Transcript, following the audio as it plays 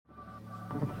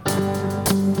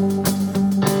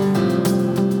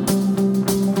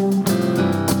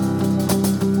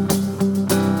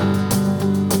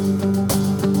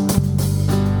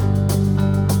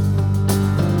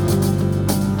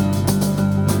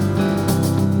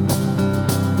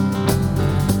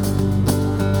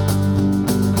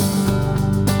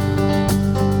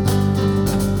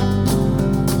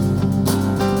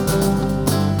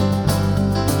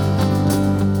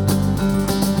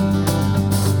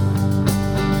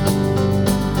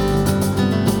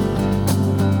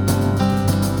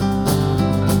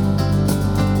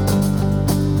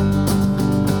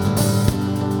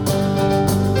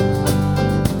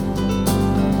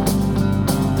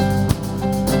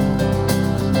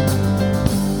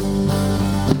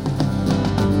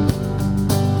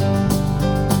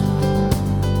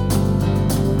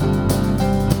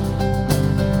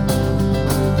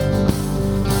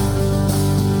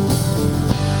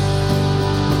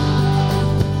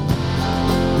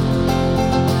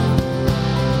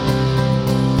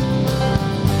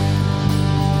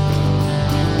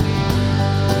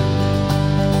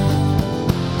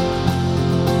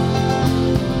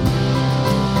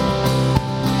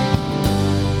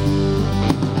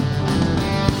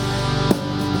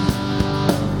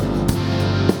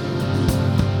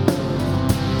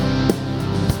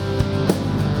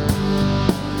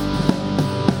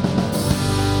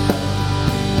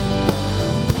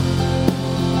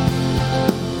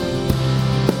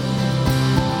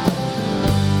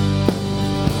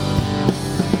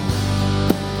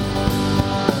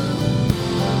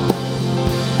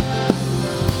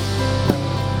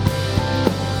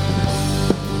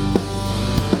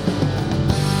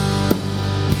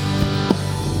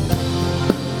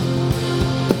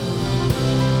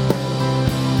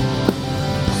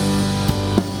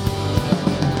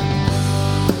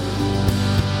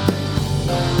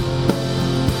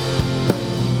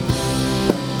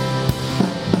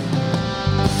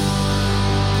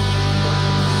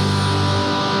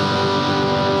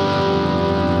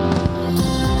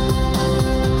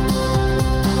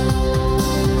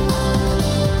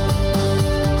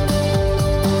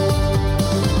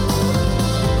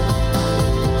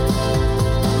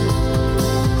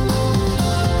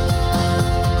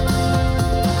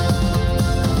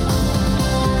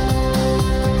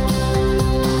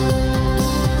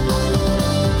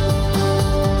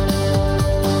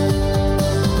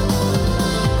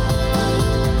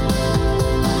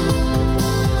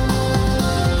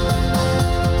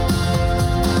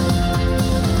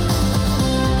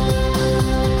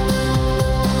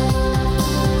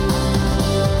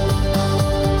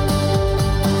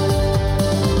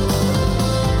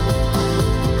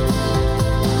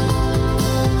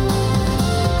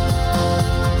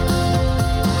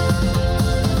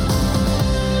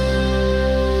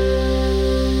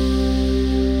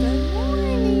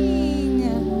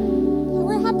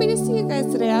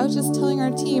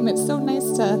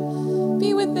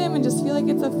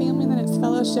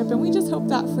And we just hope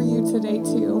that for you today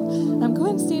too. Go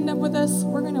ahead and stand up with us.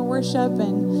 We're going to worship,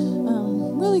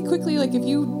 and really quickly, like if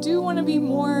you do want to be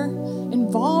more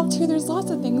involved here, there's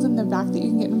lots of things in the back that you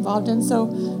can get involved in. So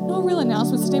no real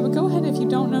announcements today, but go ahead if you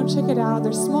don't know, check it out.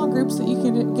 There's small groups that you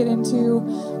can get into.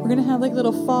 We're going to have like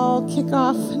little fall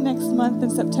kickoff next month in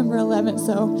September 11th.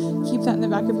 So keep that in the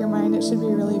back of your mind. It should be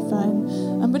really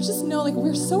fun. But just know, like,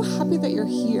 we're so happy that you're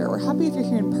here. We're happy if you're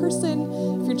here in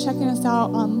person, if you're checking us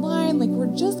out online. Like,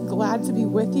 we're just glad to be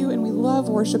with you, and we love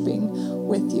worshiping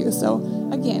with you. So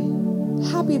again,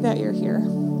 happy that you're here.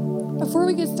 Before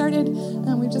we get started,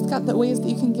 we've just got the ways that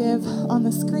you can give on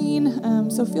the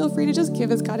screen. So feel free to just give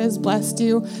as God has blessed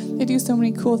you. They do so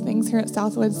many cool things here at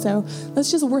Southwood. So let's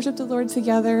just worship the Lord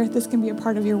together. This can be a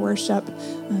part of your worship.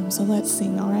 So let's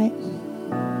sing, all right?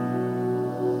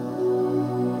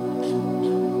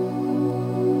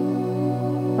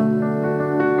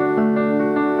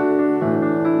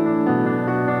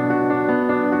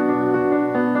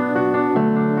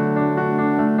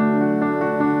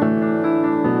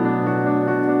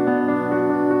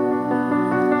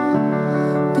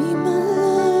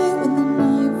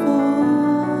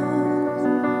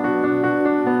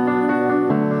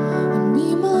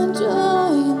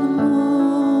 Joy in the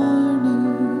morning.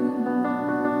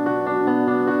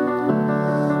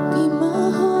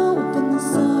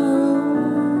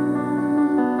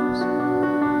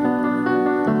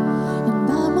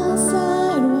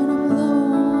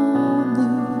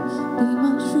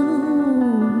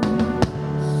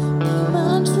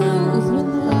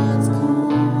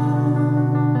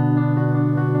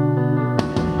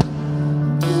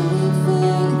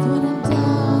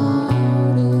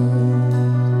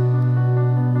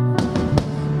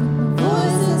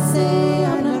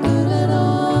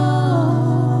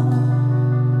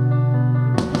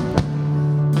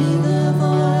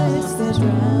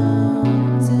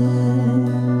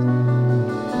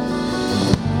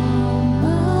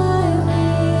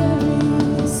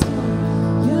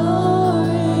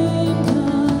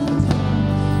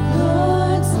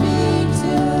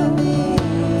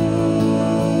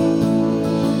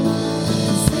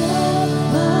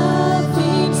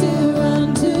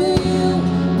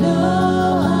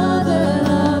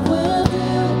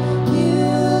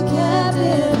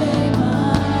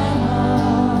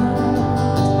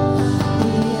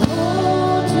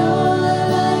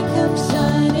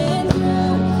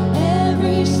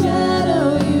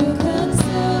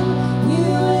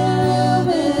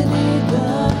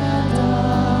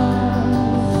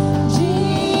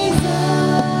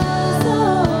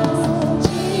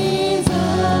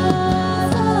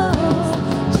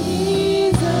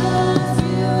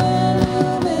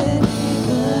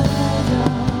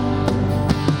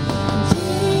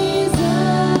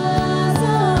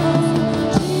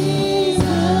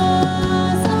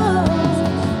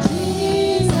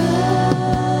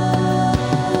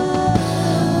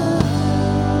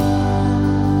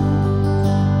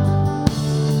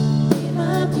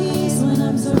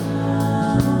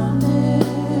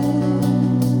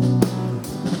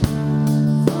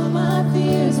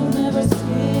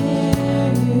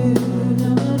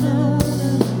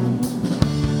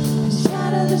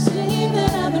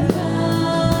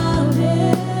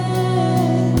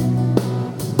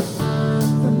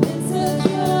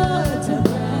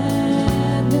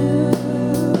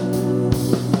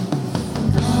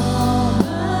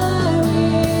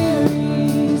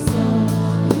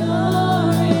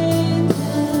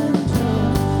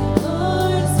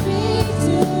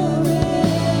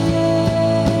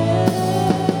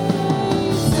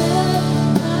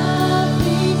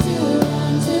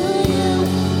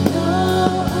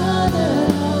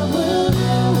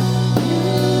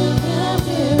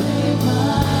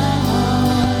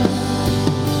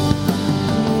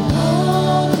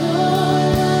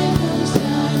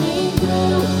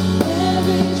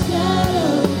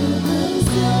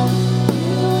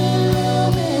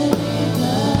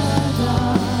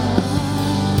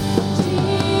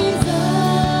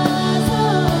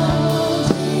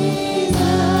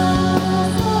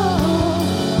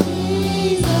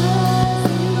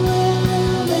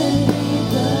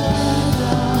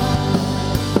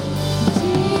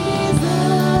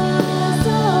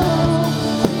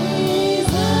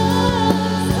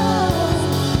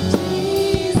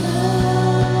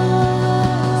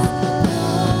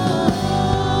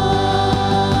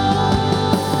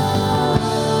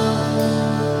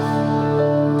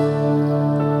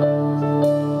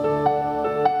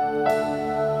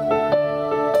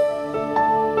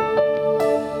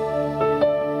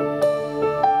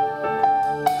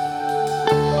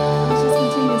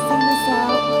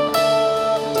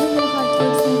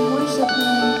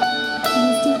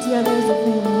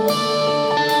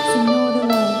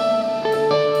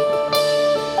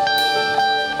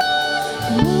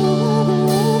 Right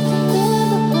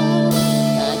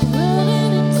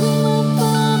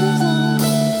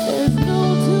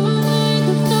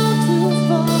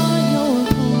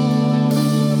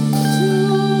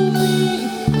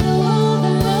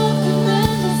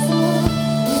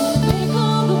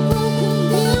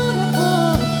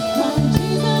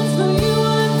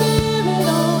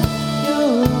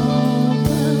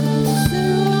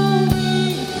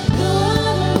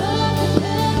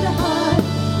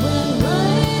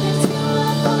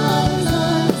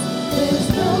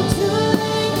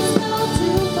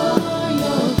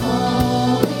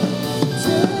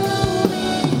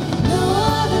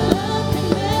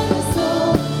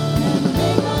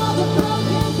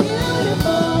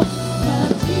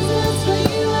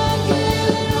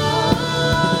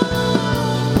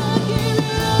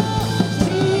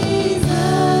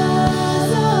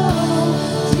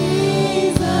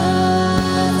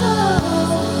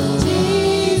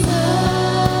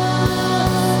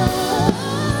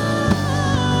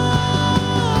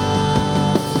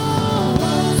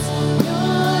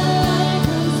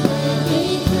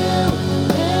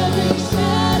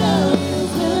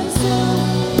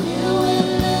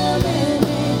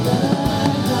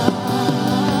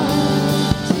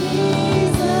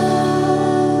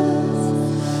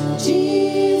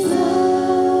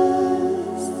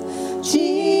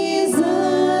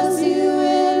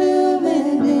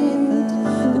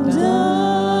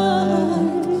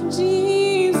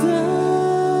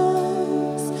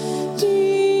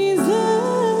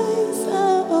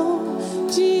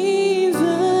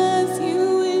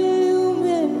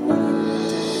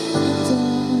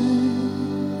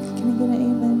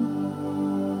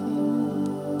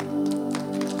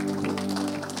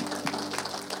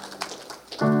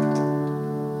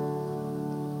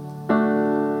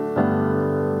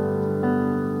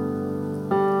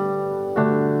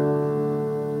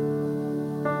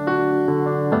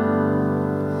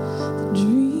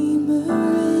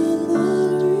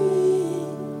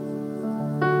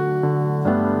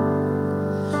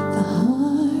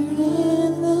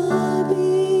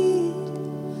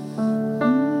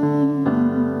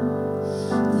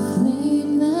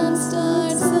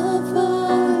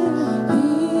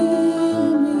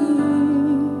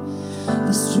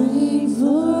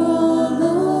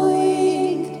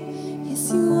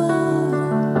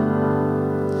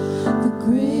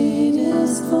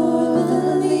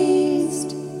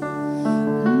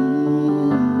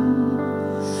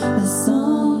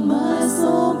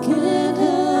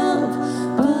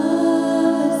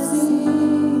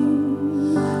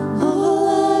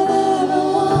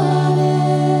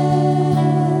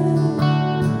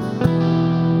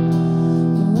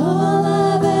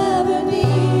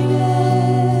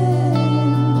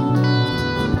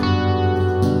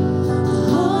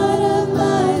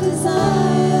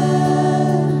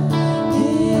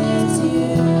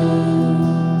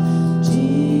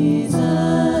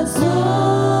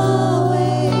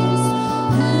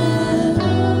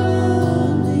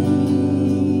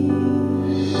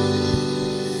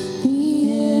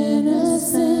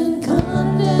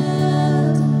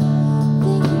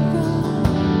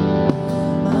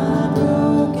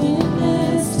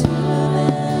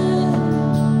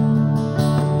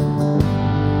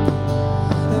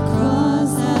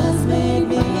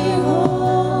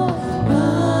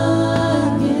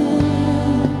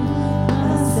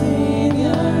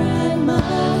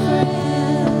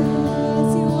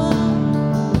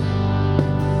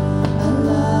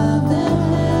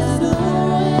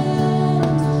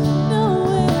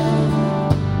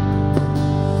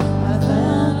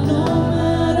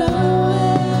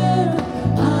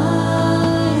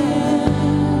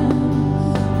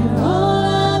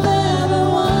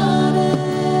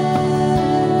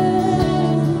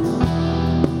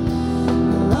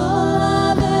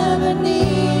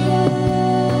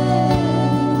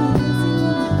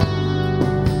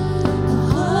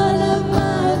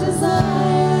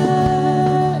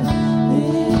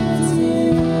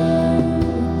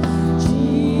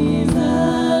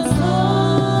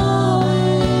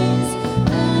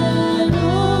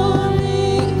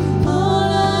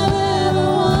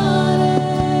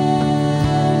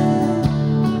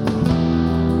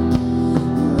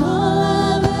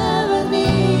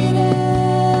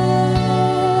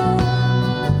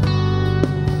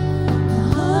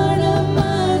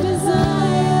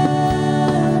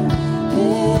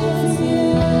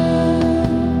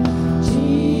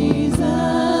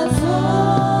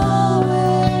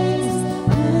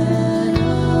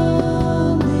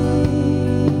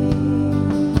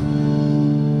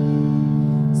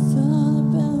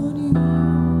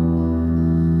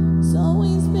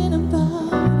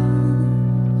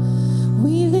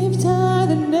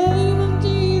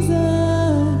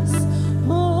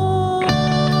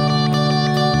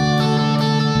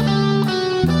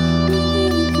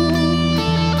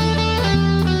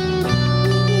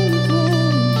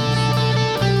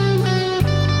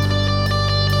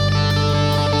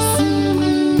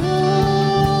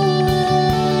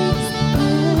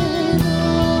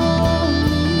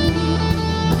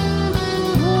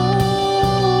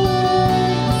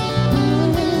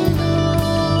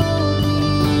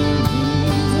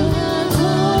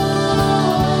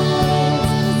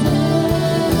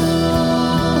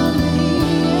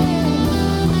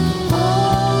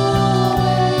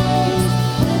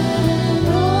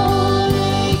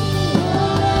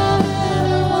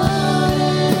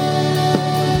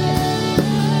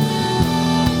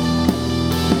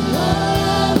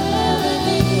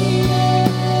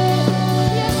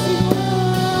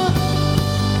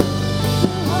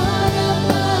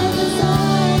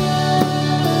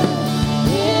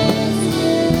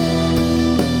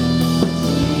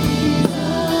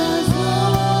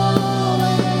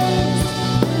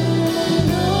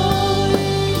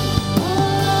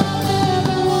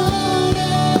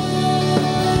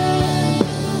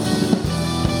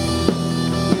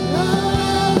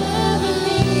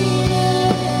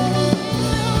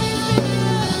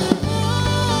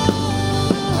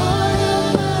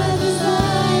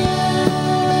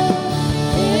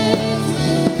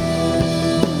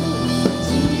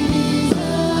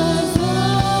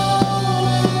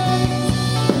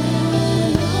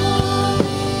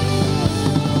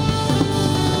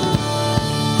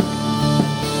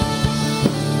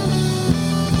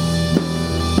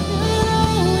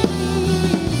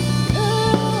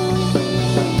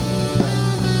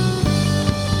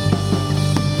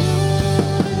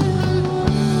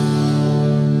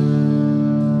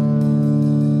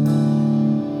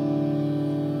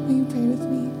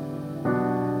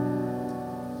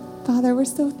Father, we're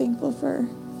so thankful for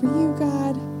you,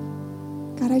 God.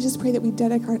 God, I just pray that we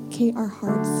dedicate our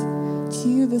hearts to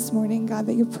you this morning, God,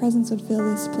 that your presence would fill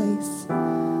this place.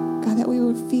 God, that we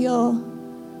would feel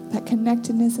that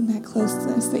connectedness and that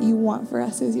closeness that you want for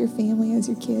us as your family, as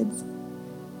your kids.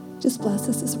 Just bless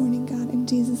us this morning, God, in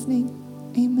Jesus' name.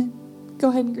 Amen. Go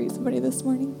ahead and greet somebody this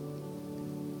morning.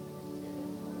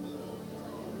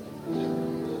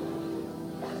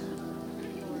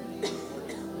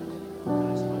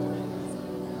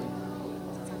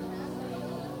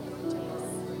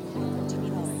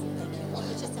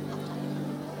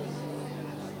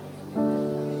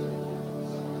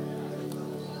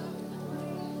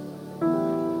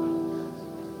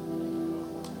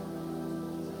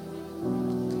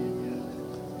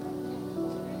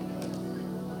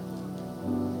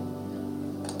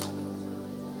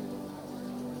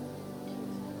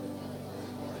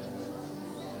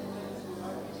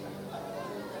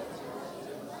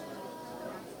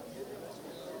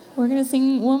 We're going to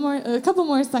sing a couple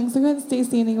more songs, so go ahead and stay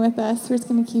standing with us. We're just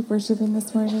going to keep worshiping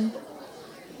this morning.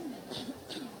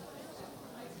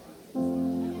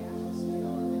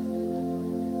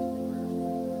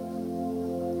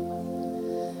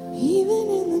 Even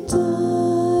in the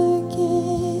darkest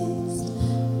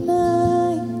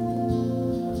night,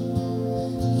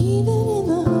 even in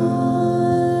the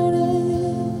hardest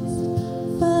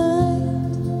fight,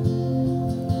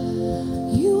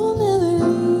 you will never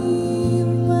leave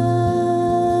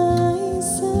my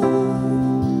side,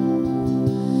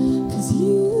 'cause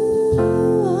you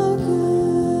are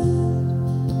good.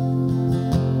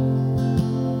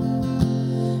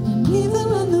 And even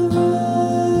when the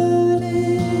road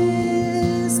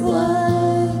is wide,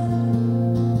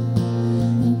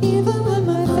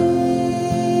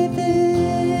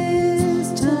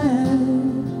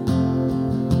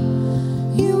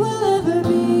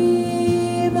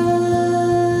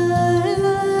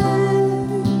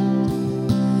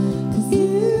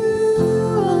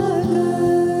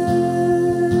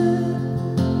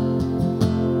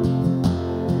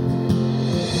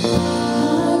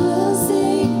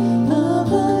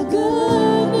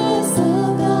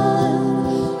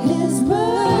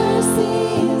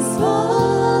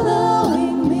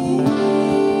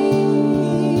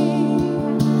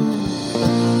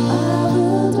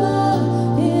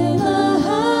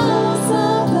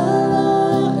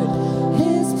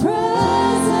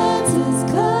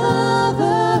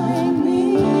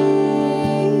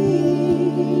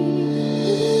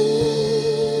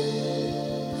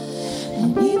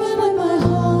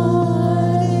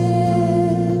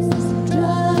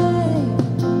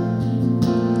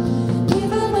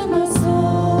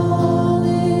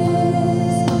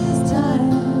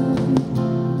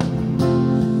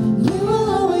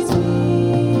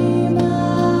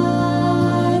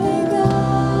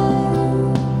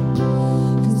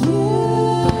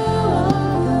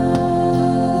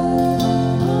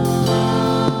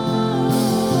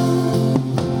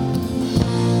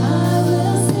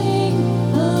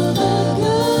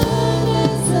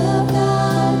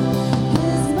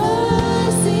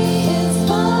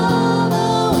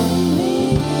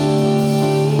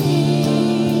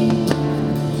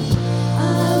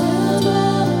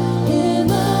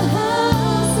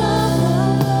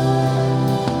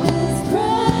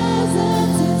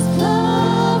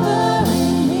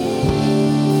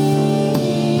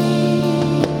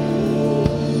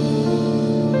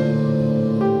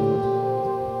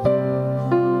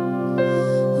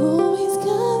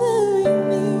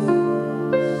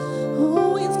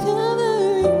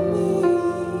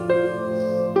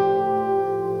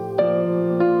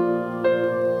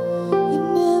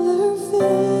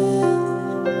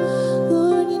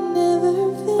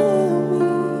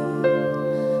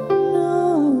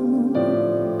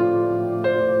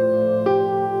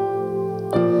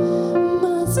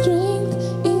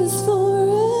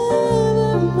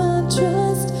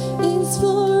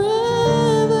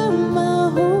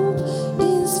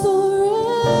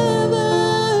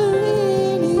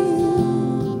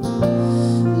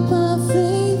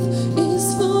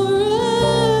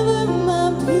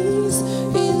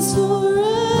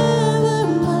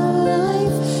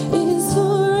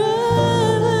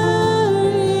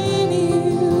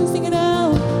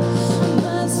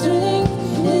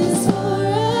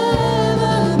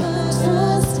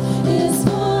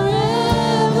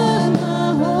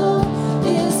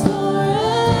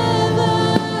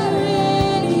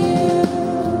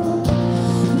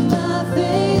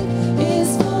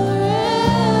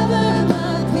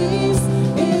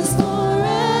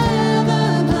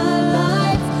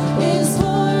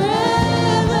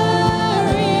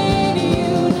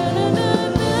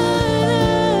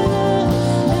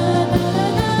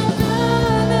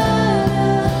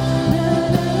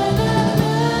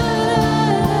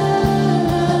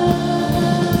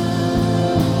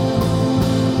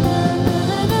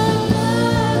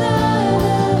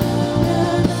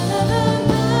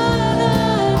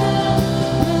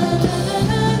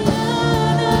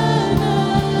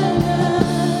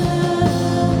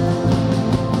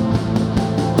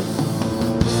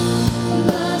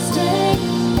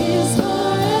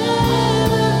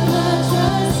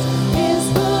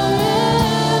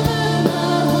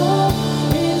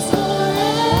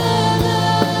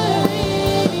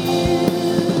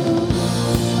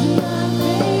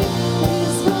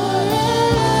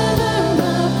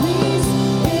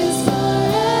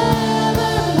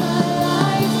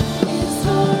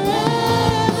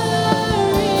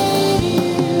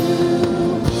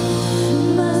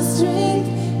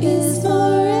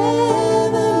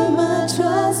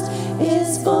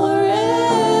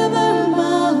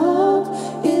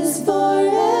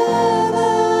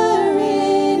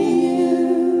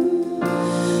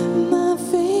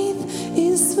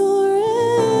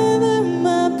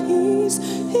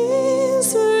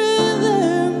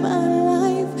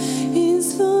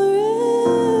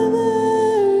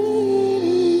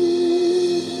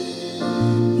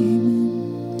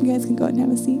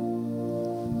 seat.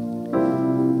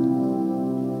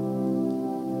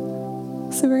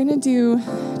 So we're going to do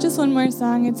just one more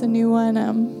song. It's a new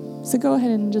one. So go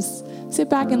ahead and just sit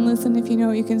back and listen if you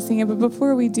know you can sing it. But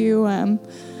before we do, I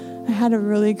had a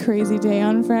really crazy day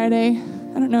on Friday.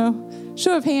 I don't know.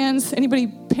 Show of hands, anybody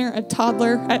parent a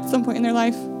toddler at some point in their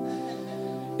life?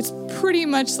 It's pretty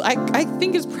much, I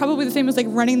think it's probably the same as like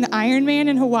running the Ironman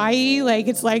in Hawaii. Like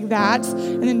it's like that.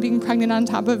 And then being pregnant on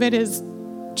top of it is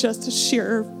just a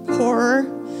sheer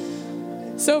horror.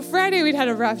 So Friday we'd had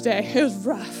a rough day. It was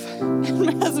rough. And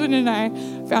my husband and I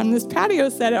found this patio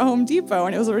set at Home Depot,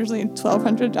 and it was originally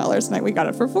 $1,200, and we got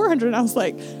it for $400. And I was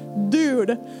like,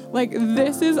 dude, like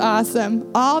this is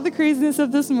awesome. All the craziness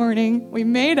of this morning, we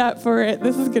made up for it.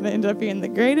 This is going to end up being the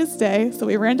greatest day. So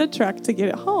we rented a truck to get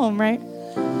it home, right?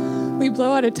 We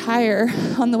blow out a tire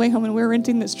on the way home, and we're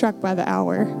renting this truck by the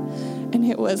hour. And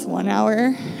it was 1 hour,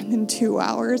 and then 2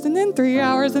 hours, and then 3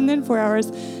 hours, and then 4 hours.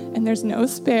 And there's no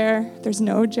spare, there's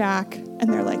no jack.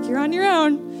 And they're like, you're on your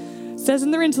own. It says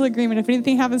in the rental agreement, if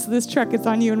anything happens to this truck, it's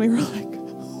on you. And we were like,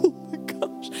 oh my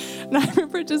gosh. And I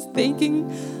remember just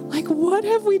thinking, like, what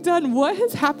have we done? What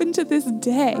has happened to this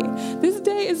day? This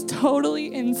day is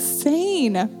totally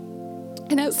insane.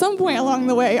 And at some point along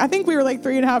the way, I think we were like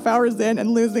 3.5 hours in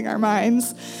and losing our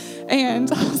minds.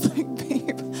 And I was like,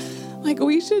 babe, like,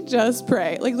 we should just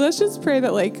pray. Like, let's just pray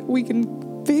that, like, we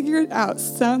can figure out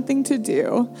something to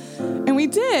do. And we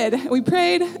did. We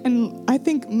prayed, and I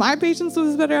think my patience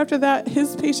was better after that.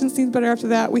 His patience seemed better after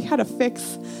that. We had a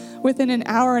fix within an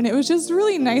hour, and it was just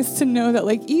really nice to know that,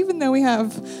 like, even though we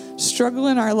have struggle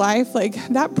in our life, like,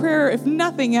 that prayer, if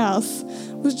nothing else,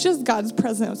 was just God's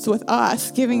presence with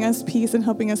us, giving us peace and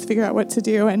helping us figure out what to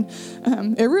do. And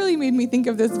it really made me think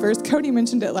of this verse. Cody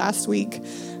mentioned it last week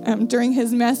during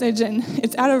his message, and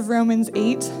it's out of Romans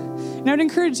 8. And I would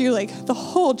encourage you, like, the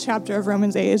whole chapter of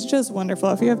Romans 8 is just wonderful.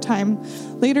 If you have time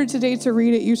later today to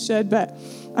read it, you should. But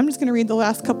I'm just going to read the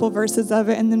last couple verses of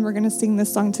it, and then we're going to sing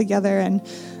this song together and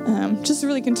just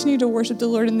really continue to worship the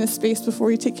Lord in this space before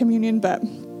we take communion. But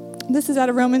this is out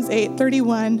of Romans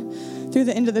 8:31 through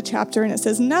the end of the chapter, and it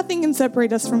says, "Nothing can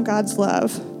separate us from God's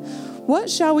love. What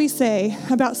shall we say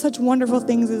about such wonderful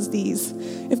things as these?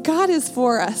 If God is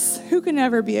for us, who can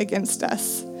ever be against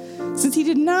us? Since he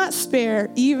did not spare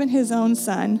even his own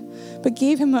son, but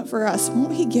gave him up for us,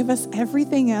 won't he give us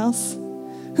everything else?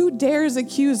 Who dares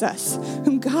accuse us,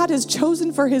 whom God has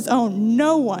chosen for his own?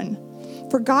 No one.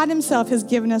 For God himself has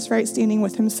given us right standing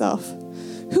with himself.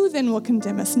 Who then will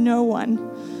condemn us? No one.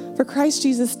 For Christ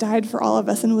Jesus died for all of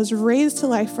us and was raised to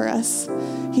life for us.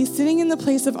 He's sitting in the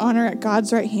place of honor at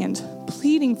God's right hand,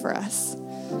 pleading for us.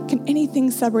 Can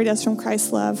anything separate us from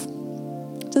Christ's love?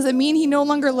 Does it mean he no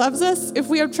longer loves us if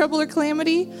we have trouble or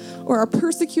calamity, or are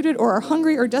persecuted, or are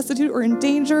hungry, or destitute, or in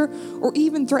danger, or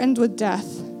even threatened with death?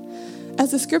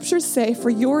 As the scriptures say, for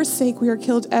your sake we are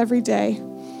killed every day.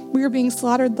 We are being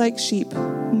slaughtered like sheep.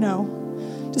 No.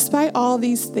 Despite all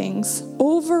these things,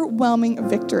 overwhelming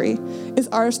victory is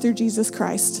ours through Jesus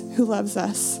Christ, who loves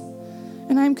us.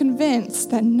 And I'm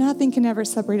convinced that nothing can ever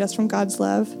separate us from God's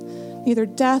love. Neither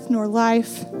death nor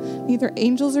life, neither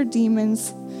angels or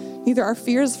demons, neither our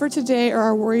fears for today or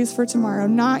our worries for tomorrow,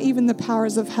 not even the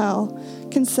powers of hell,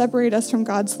 can separate us from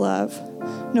God's love.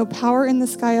 No power in the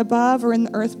sky above or in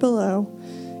the earth below.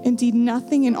 Indeed,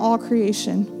 nothing in all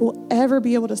creation will ever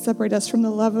be able to separate us from the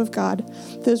love of God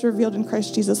that is revealed in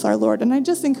Christ Jesus our Lord. And I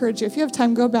just encourage you, if you have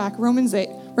time, go back. Romans 8.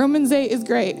 Romans 8 is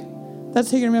great.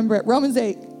 That's how you remember it. Romans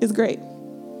 8 is great.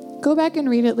 Go back and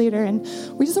read it later. And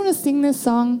we just want to sing this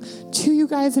song to you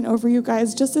guys and over you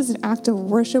guys just as an act of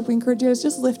worship. We encourage you to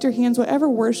just lift your hands, whatever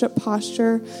worship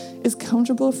posture is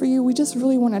comfortable for you. We just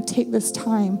really want to take this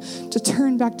time to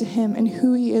turn back to him and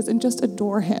who he is and just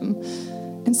adore him.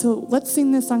 And so let's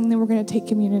sing this song, and then we're going to take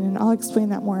communion, and I'll explain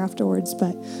that more afterwards,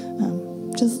 but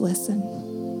just listen.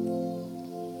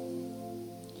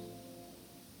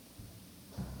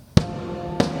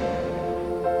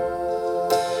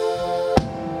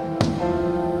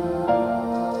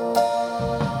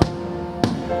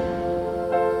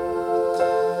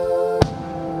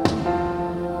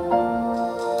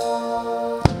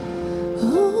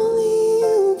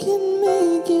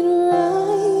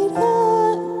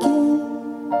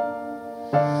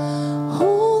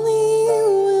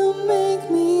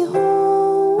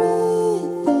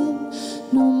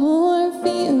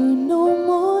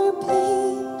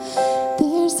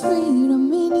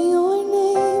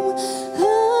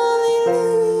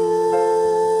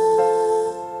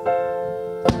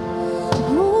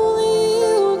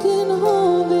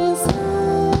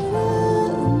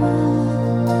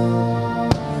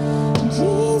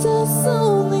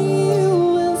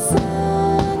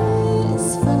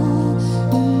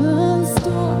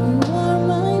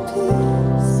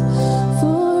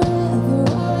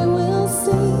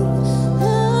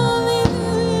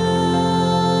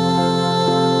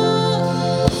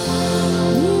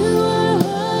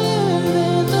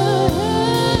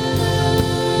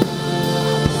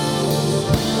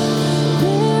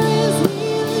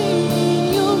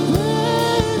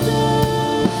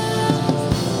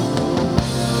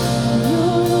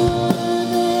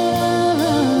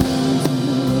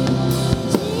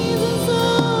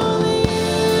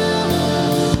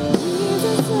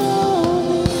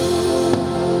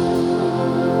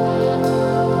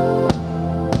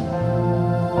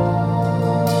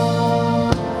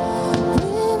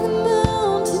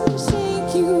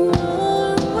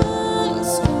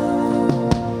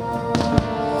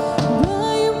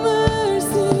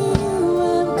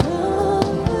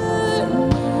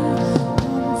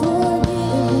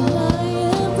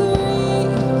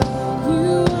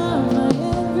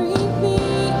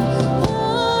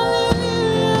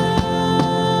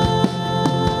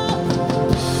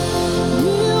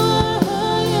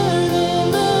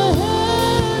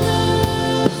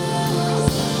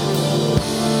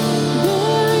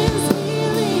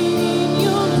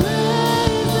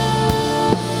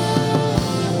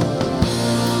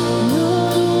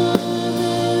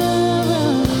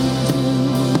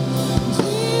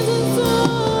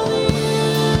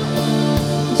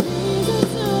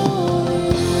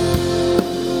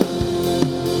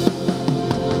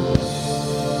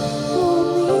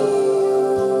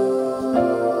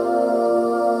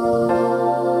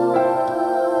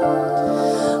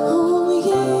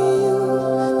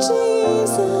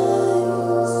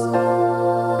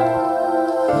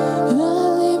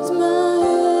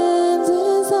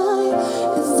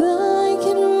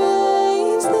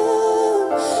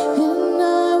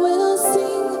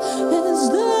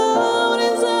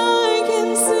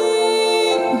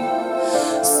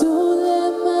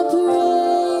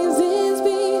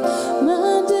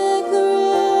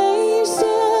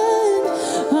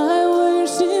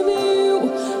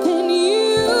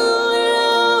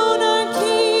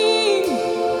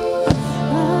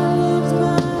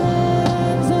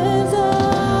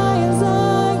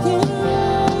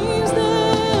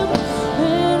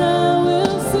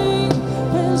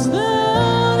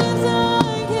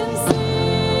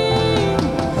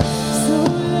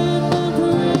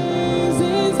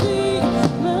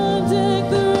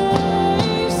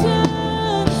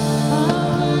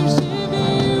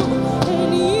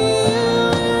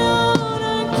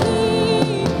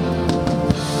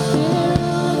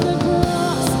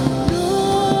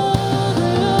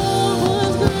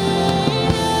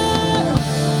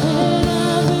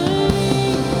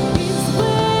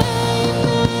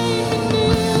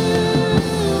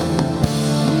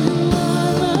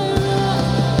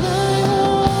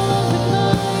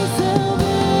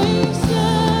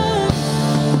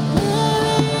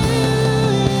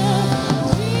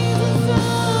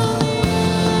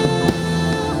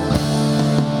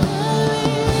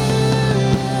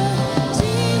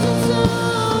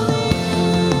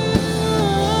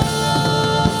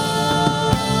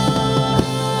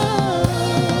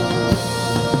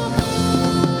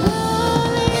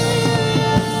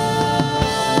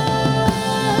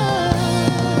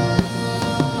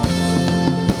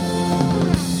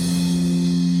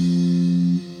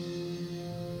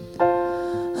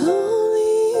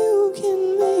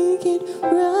 make it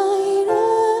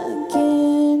right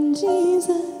again,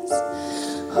 Jesus.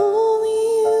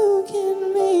 Only you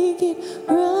can make it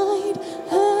right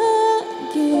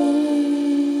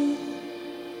again.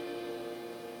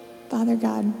 Father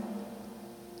God,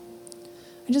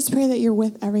 I just pray that you're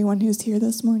with everyone who's here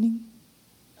this morning.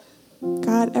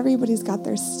 God, everybody's got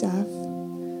their stuff.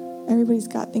 Everybody's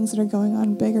got things that are going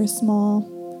on, big or small.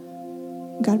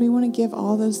 God, we want to give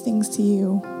all those things to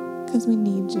you because we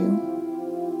need you.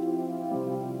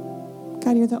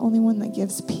 God, you're the only one that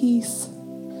gives peace.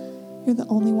 You're the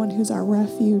only one who's our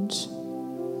refuge.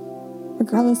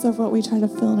 Regardless of what we try to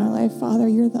fill in our life, Father,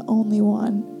 you're the only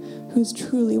one who's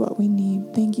truly what we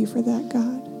need. Thank you for that,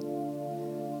 God.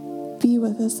 Be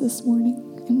with us this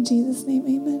morning. In Jesus' name,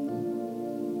 amen.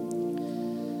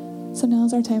 So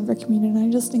now's our time for communion. I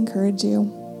just encourage you,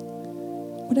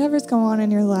 whatever's going on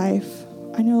in your life,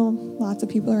 I know lots of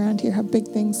people around here have big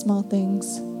things, small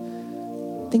things,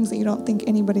 things that you don't think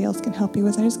anybody else can help you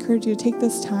with. I just encourage you to take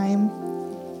this time,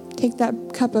 take that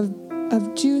cup of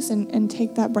juice and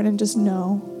take that bread and just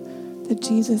know that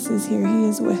Jesus is here. He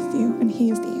is with you, and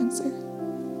he is the answer.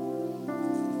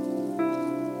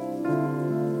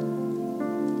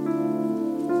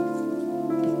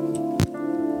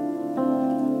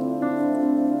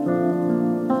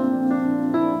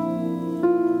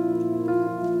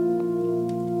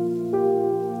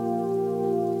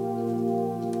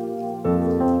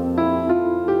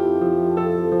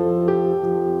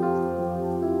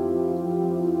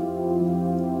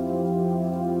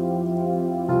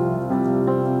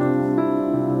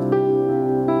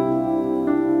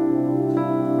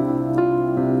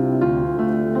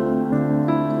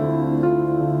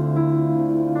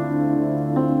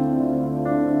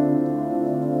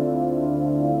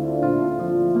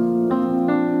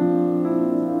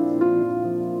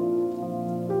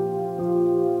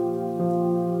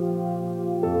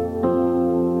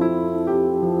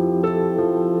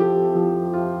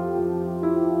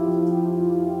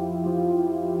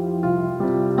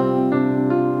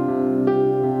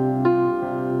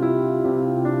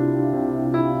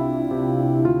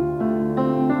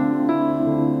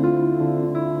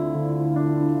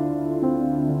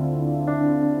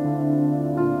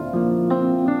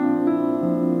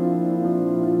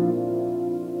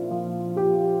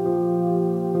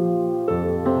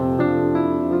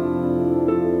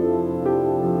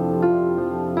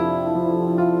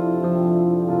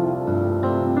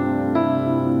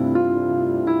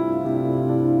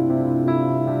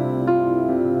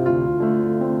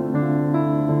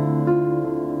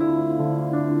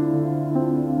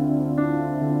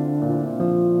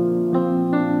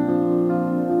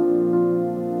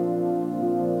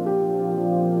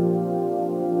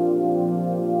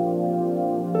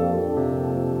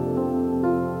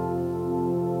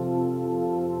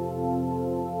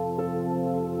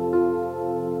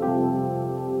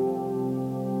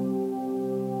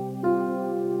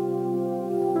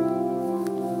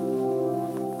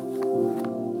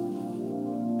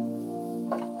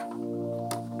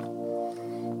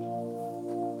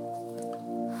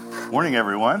 Morning,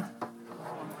 everyone.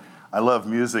 I love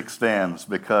music stands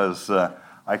because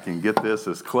I can get this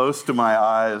as close to my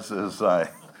eyes as I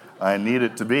need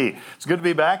it to be. It's good to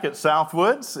be back at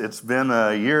Southwoods. It's been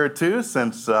a year or two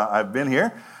since I've been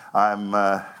here. I'm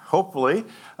hopefully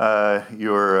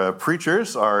your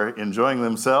preachers are enjoying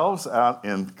themselves out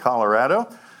in Colorado,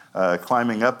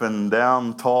 climbing up and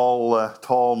down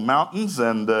tall mountains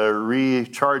and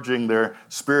recharging their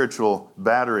spiritual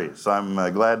batteries. I'm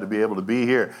glad to be able to be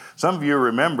here. Some of you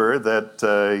remember that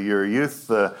your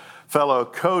youth fellow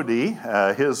Cody,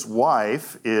 his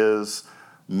wife is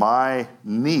my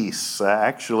niece.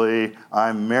 Actually,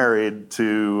 I'm married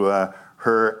to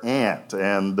her aunt,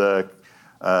 and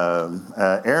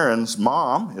Aaron's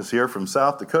mom is here from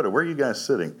South Dakota. Where are you guys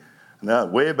sitting? Now,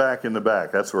 way back in the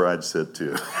back. That's where I'd sit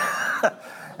too.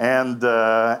 And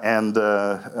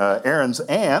Aaron's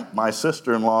aunt, my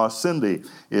sister-in-law Cindy,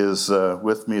 is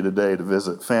with me today to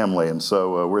visit family, and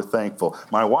so we're thankful.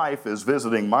 My wife is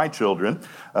visiting my children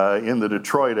in the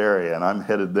Detroit area, and I'm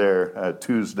headed there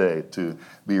Tuesday to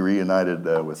be reunited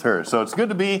with her. So it's good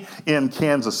to be in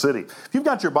Kansas City. If you've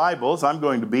got your Bibles, I'm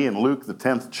going to be in Luke, the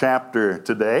 10th chapter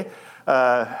today.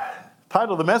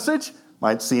 Title of the message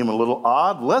might seem a little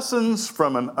odd: Lessons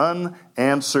from an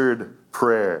Unanswered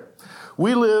Prayer.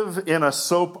 We live in a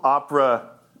soap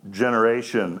opera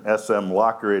generation, S.M.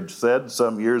 Lockridge said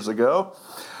some years ago.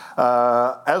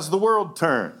 As the world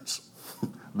turns,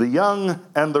 the young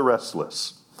and the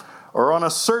restless are on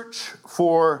a search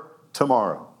for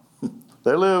tomorrow.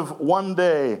 They live one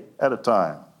day at a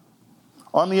time,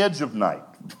 on the edge of night,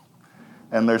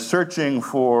 and they're searching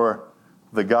for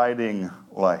the guiding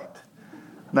light.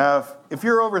 Now, if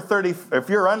you're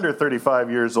under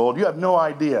 35 years old, you have no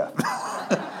idea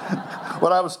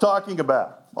what I was talking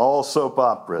about. All soap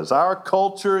operas. Our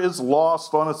culture is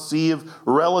lost on a sea of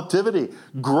relativity,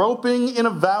 groping in a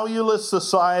valueless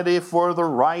society for the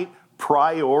right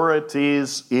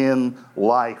priorities in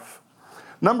life.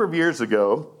 A number of years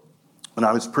ago, when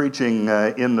I was preaching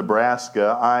in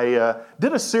Nebraska, I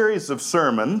did a series of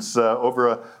sermons over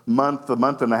a month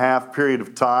and a half period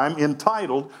of time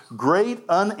entitled Great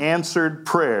Unanswered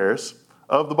Prayers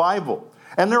of the Bible.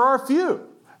 And there are a few.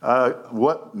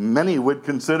 What many would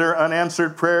consider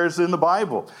unanswered prayers in the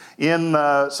Bible. In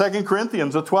 2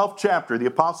 Corinthians, the 12th chapter, the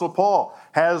Apostle Paul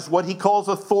has what he calls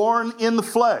a thorn in the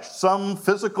flesh, some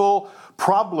physical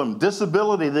problem,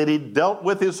 disability that he dealt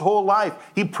with his whole life.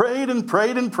 He prayed and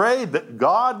prayed and prayed that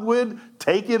God would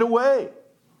take it away.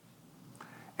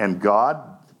 And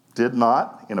God did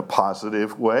not, in a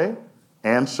positive way,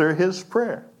 answer his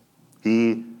prayer.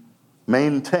 He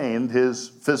maintained his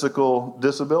physical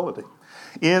disability.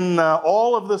 In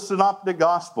all of the Synoptic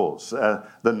Gospels,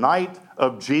 the night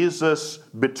of Jesus'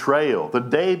 betrayal, the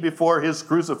day before his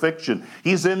crucifixion,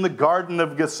 he's in the Garden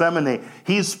of Gethsemane.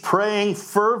 He's praying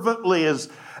fervently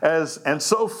and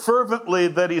so fervently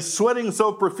that he's sweating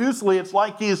so profusely, it's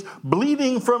like he's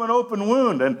bleeding from an open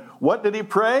wound. And what did he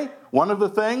pray? One of the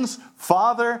things,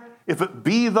 Father, if it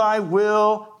be thy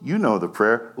will, you know the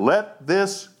prayer, let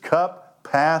this cup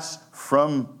pass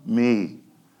from me.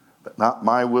 But not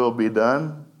my will be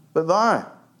done, but thine.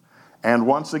 And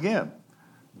once again,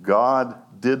 God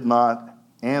did not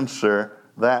answer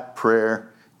that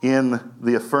prayer in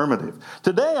the affirmative.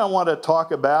 Today I want to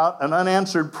talk about an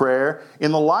unanswered prayer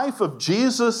in the life of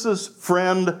Jesus'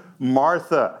 friend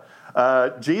Martha.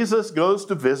 Jesus goes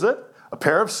to visit a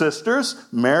pair of sisters,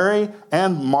 Mary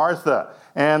and Martha.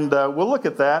 And we'll look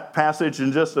at that passage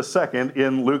in just a second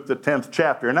in Luke, the 10th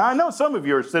chapter. Now, I know some of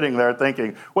you are sitting there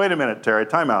thinking, wait a minute, Terry,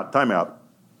 time out.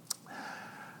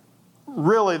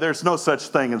 Really, there's no such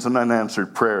thing as an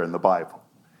unanswered prayer in the Bible.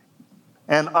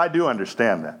 And I do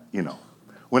understand that,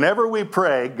 Whenever we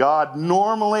pray, God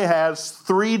normally has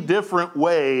 3 different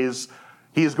ways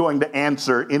he's going to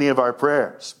answer any of our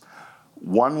prayers.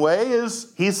 One way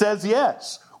is he says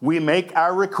yes. We make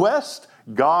our request.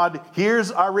 God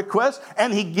hears our request,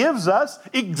 and he gives us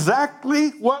exactly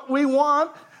what we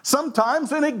want,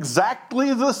 sometimes in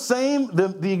exactly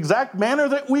the exact manner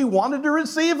that we wanted to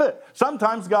receive it.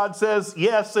 Sometimes God says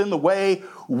yes in the way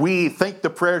we think the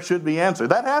prayer should be answered.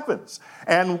 That happens.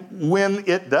 And when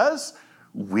it does,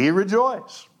 we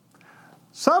rejoice.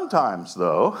 Sometimes,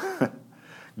 though,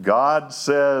 God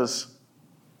says,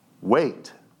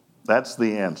 wait. That's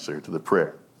the answer to the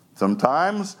prayer.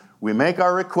 Sometimes we make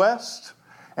our request,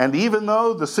 and even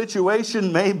though the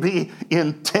situation may be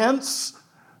intense,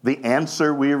 the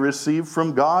answer we receive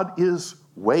from God is,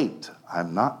 wait,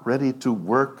 I'm not ready to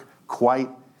work quite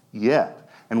yet.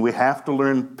 And we have to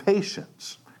learn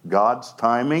patience. God's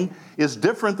timing is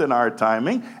different than our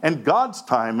timing, and God's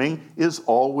timing is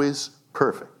always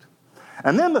perfect.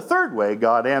 And then the third way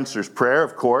God answers prayer,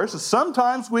 of course, is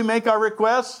sometimes we make our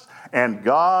requests, and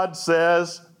God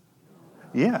says,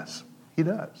 yes, he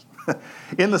does.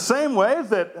 In the same way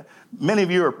that many of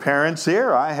you are parents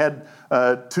here, I had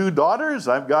 2 daughters.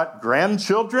 I've got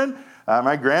grandchildren.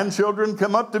 My grandchildren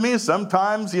come up to me.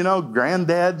 Sometimes,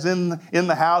 granddad's in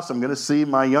the house. I'm going to see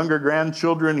my younger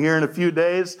grandchildren here in a few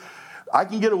days. I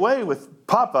can get away with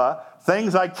Papa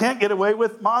things I can't get away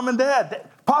with Mom and Dad.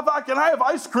 Papa, can I have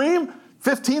ice cream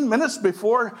 15 minutes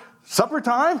before supper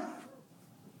time?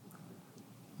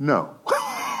 No.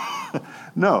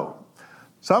 No.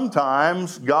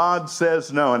 Sometimes God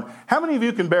says no. And how many of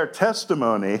you can bear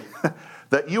testimony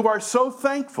that you are so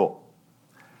thankful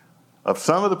of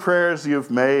some of the prayers you've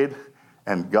made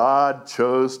and God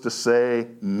chose to say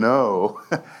no,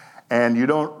 and you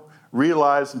don't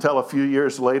realize until a few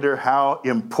years later how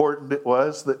important it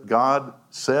was that God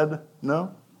said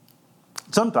no?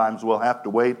 Sometimes we'll have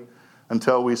to wait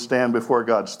until we stand before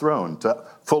God's throne to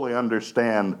fully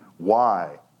understand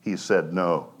why he said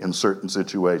no in certain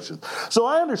situations. So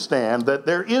I understand that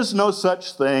there is no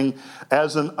such thing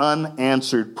as an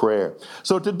unanswered prayer.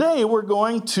 So today we're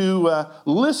going to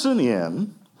listen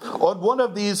in on one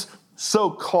of these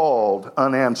so-called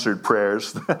unanswered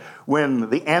prayers when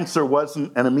the answer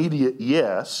wasn't an immediate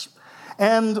yes,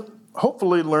 and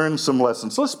hopefully learn some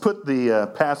lessons. Let's put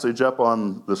the passage up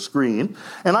on the screen.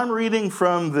 And I'm reading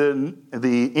from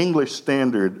the English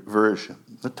Standard Version.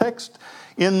 The text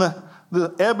in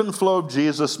the ebb and flow of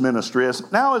Jesus' ministry.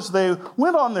 As they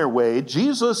went on their way,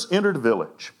 Jesus entered a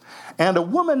village, and a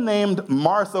woman named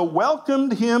Martha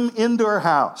welcomed him into her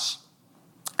house.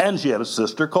 And she had a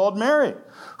sister called Mary,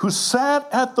 who sat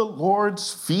at the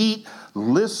Lord's feet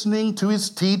listening to his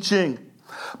teaching.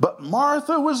 But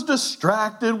Martha was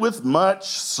distracted with much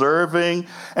serving,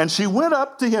 and she went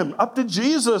up to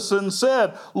Jesus, and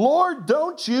said, "Lord,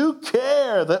 don't you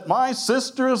care that my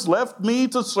sister has left me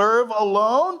to serve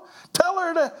alone? Tell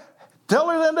her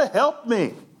then to help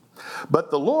me."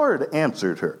 But the Lord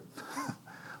answered her,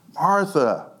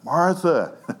 "Martha,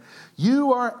 Martha,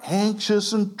 you are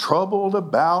anxious and troubled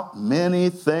about many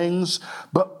things,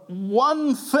 but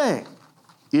one thing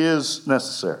is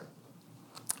necessary.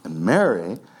 And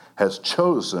Mary has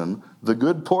chosen the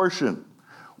good portion,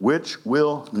 which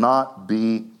will not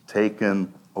be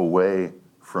taken away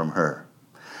from her."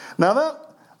 Now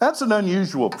that's an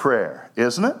unusual prayer,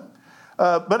 isn't it?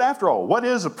 But after all, what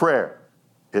is a prayer?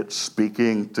 It's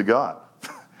speaking to God.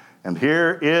 And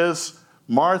here is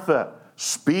Martha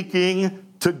speaking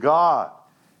to God,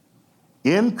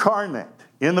 incarnate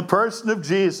in the person of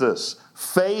Jesus,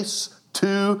 face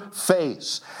to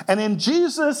face. And in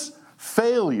Jesus'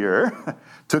 failure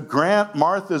to grant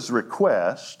Martha's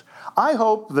request, I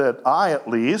hope that I at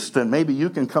least, and maybe you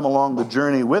can come along the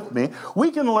journey with me,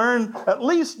 we can learn at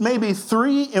least maybe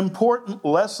 3 important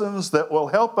lessons that will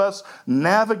help us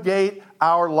navigate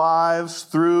our lives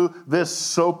through this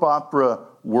soap opera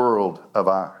world of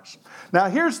ours. Now,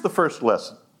 here's the first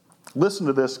lesson. Listen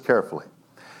to this carefully.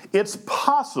 It's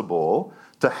possible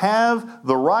to have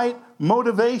the right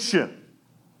motivation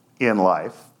in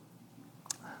life,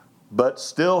 but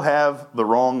still have the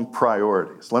wrong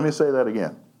priorities. Let me say that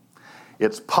again.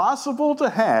 It's possible to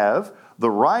have the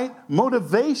right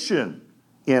motivation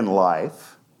in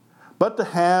life, but to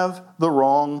have the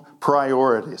wrong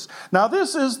priorities. Now,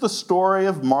 this is the story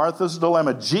of Martha's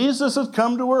dilemma. Jesus has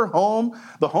come to her home,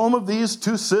 the home of these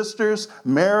 2 sisters,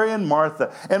 Mary and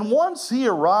Martha. And once he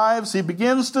arrives, he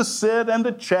begins to sit and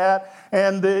to chat.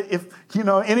 And if you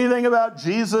know anything about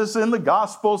Jesus in the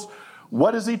Gospels,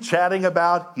 what is he chatting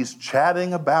about? He's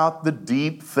chatting about the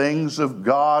deep things of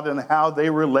God and how they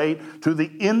relate to the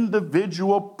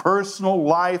individual personal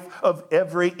life of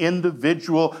every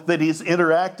individual that he's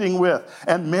interacting with.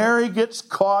 And Mary gets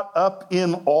caught up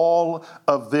in all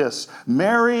of this.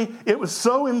 Mary, it was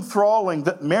so enthralling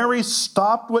that Mary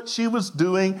stopped what she was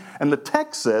doing, and the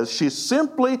text says she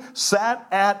simply sat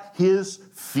at his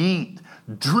feet,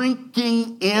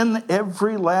 drinking in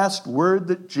every last word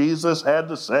that Jesus had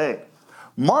to say.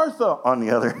 Martha, on the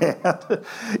other hand,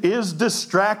 is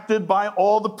distracted by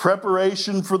all the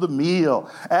preparation for the meal.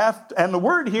 And the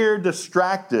word here,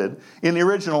 distracted, in the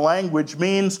original language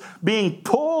means being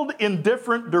pulled in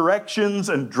different directions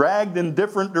and dragged in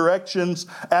different directions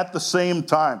at the same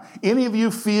time. Any of you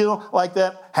feel like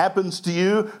that happens to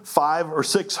you 500 or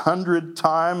 600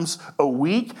 times a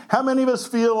week? How many of us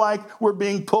feel like we're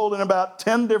being pulled in about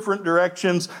 10 different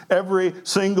directions every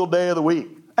single day of the week?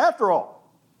 After all,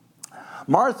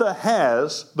 Martha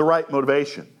has the right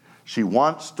motivation. She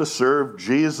wants to serve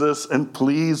Jesus and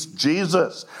please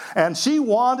Jesus. And she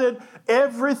wanted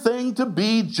everything to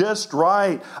be just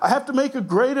right. I have to make a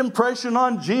great impression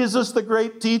on Jesus, the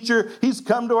great teacher. He's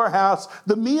come to our house.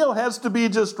 The meal has to be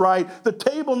just right. The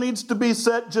table needs to be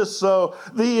set just so.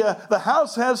 The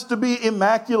house has to be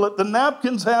immaculate. The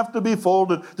napkins have to be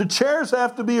folded. The chairs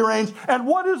have to be arranged. And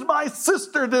what is my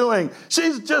sister doing?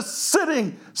 She's just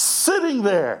sitting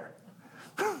there.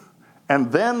 And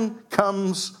then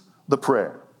comes the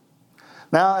prayer.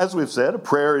 Now, as we've said, a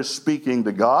prayer is speaking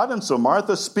to God, and so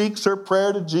Martha speaks her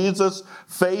prayer to Jesus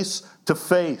face to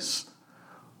face.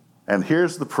 And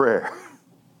here's the prayer.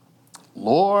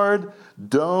 "Lord,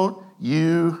 don't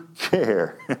you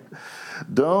care?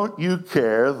 Don't you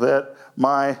care that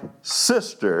my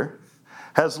sister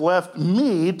has left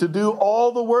me to do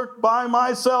all the work by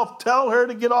myself? Tell her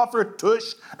to get off her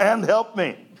tush and help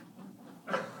me."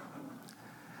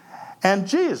 And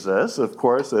Jesus, of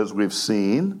course, as we've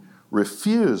seen,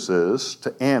 refuses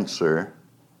to answer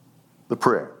the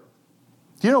prayer.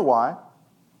 Do you know why?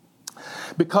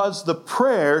 Because the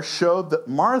prayer showed that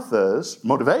Martha's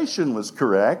motivation was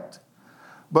correct,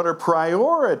 but her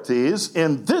priorities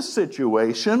in this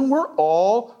situation were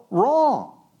all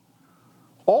wrong.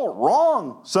 All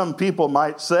wrong, some people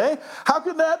might say. How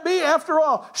could that be? After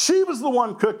all, she was the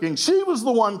one cooking. She was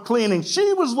the one cleaning.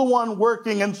 She was the one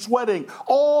working and sweating,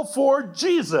 all for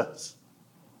Jesus.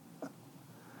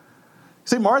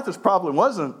 See, Martha's problem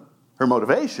wasn't her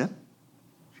motivation.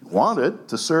 She wanted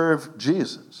to serve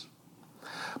Jesus.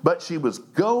 But she was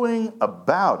going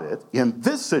about it in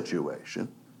this situation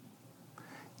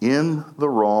in the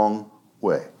wrong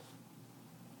way.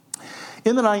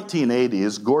 In the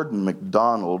 1980s, Gordon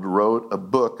MacDonald wrote a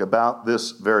book about this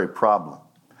very problem.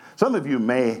 Some of you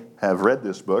may have read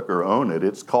this book or own it.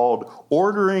 It's called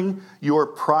Ordering Your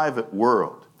Private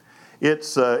World.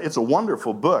 It's a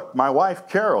wonderful book. My wife,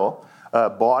 Carol,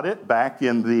 bought it back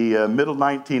in the middle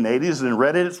 1980s and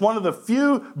read it. It's one of the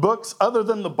few books other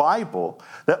than the Bible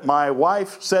that my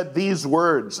wife said these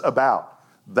words about.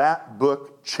 That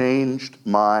book changed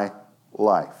my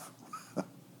life.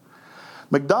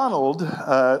 MacDonald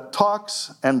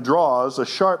talks and draws a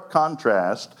sharp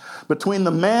contrast between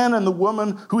the man and the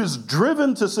woman who is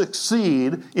driven to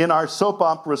succeed in our soap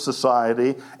opera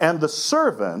society and the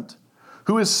servant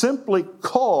who is simply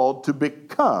called to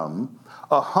become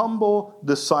a humble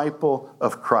disciple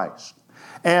of Christ.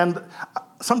 And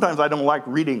sometimes I don't like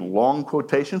reading long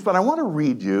quotations, but I want to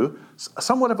read you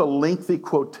somewhat of a lengthy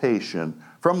quotation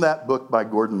from that book by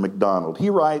Gordon MacDonald. He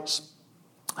writes,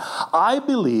 I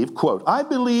believe, quote, I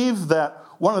believe that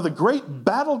one of the great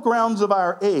battlegrounds of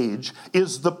our age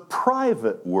is the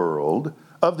private world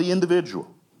of the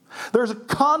individual. There's a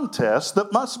contest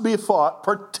that must be fought,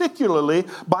 particularly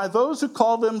by those who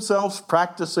call themselves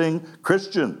practicing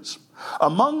Christians.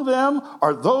 Among them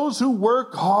are those who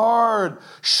work hard,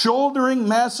 shouldering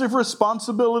massive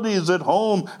responsibilities at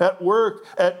home, at work,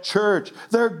 at church.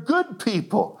 They're good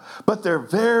people, but they're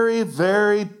very,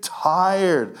 very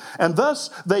tired. And thus,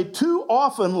 they too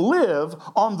often live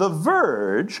on the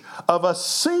verge of a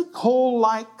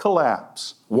sinkhole-like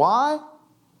collapse. Why?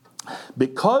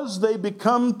 Because they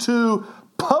become too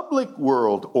public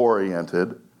world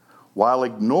oriented while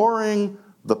ignoring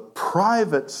the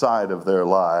private side of their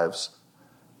lives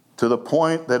to the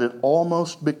point that it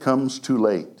almost becomes too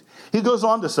late. He goes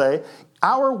on to say,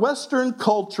 our Western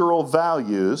cultural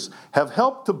values have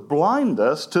helped to blind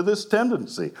us to this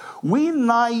tendency. We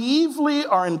naively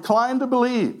are inclined to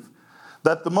believe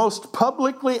that the most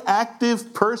publicly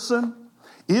active person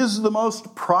is the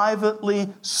most privately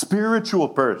spiritual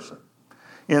person.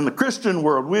 In the Christian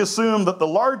world, we assume that the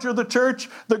larger the church,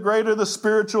 the greater the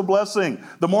spiritual blessing.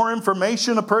 The more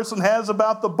information a person has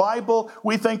about the Bible,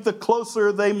 we think the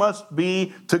closer they must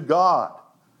be to God.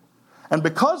 And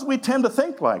because we tend to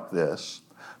think like this,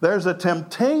 there's a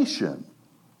temptation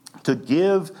to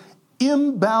give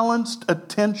imbalanced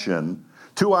attention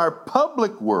to our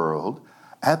public world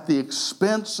at the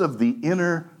expense of the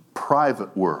inner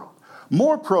private world.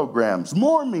 More programs,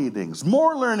 more meetings,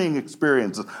 more learning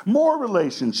experiences, more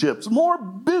relationships, more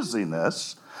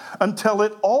busyness, until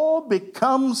it all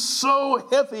becomes so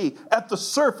heavy at the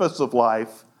surface of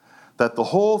life that the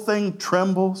whole thing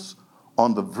trembles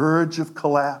on the verge of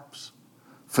collapse.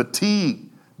 Fatigue,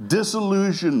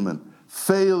 disillusionment,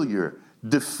 failure,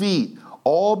 defeat,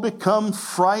 all become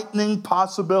frightening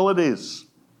possibilities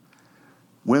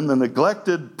when the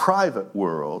neglected private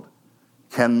world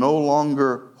can no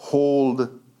longer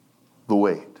hold the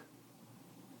weight.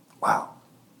 Wow.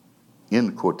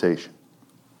 End quotation.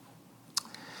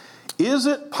 Is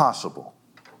it possible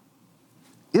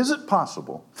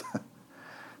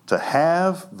to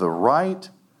have the right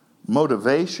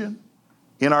motivation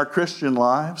in our Christian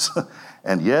lives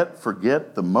and yet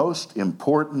forget the most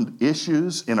important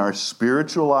issues in our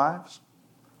spiritual lives?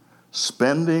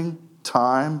 Spending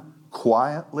time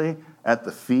quietly at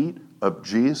the feet of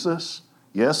Jesus.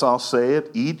 Yes, I'll say it,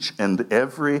 each and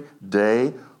every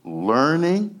day,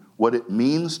 learning what it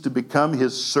means to become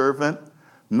his servant,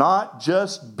 not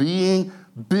just being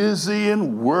busy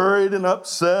and worried and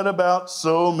upset about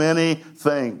so many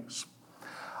things.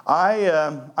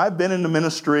 I've been in the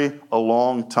ministry a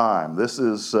long time.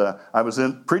 I was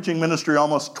in preaching ministry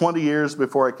almost 20 years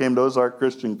before I came to Ozark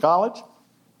Christian College.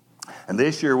 And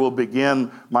this year will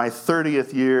begin my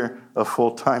 30th year of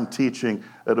full-time teaching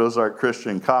at Ozark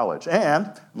Christian College.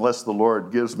 And, unless the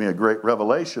Lord gives me a great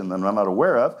revelation that I'm not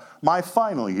aware of, my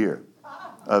final year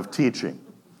of teaching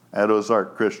at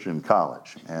Ozark Christian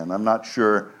College. And I'm not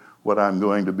sure what I'm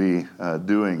going to be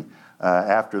doing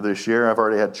after this year. I've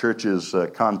already had churches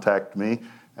contact me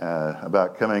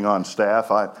about coming on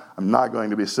staff. I'm not going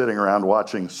to be sitting around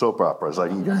watching soap operas. I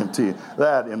can guarantee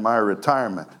that in my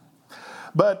retirement.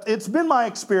 But it's been my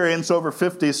experience over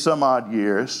 50 some odd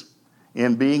years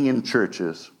in being in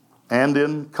churches and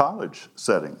in college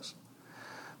settings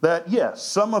that, yes,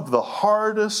 some of the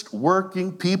hardest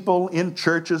working people in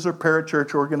churches or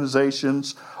parachurch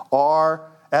organizations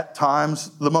are at times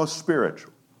the most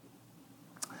spiritual.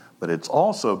 But it's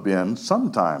also been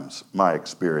sometimes my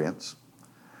experience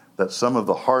that some of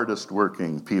the hardest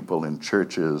working people in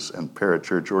churches and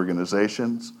parachurch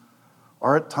organizations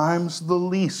are at times the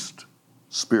least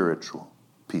spiritual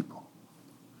people.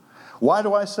 Why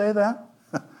do I say that?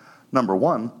 Number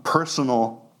one,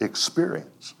 personal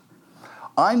experience.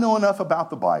 I know enough about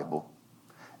the Bible,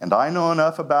 and I know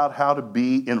enough about how to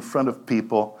be in front of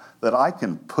people that I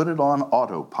can put it on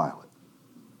autopilot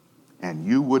and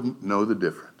you wouldn't know the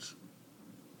difference.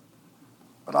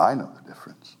 But I know the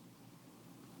difference.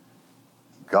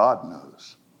 God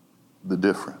knows the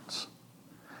difference.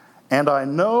 And I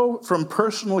know from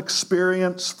personal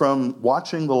experience from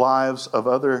watching the lives of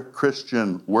other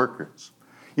Christian workers.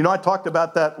 You know, I talked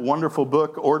about that wonderful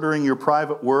book, Ordering Your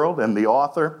Private World, and the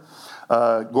author,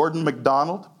 Gordon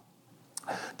MacDonald.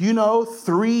 Do you know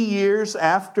 3 or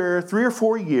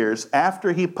 4 years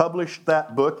after he published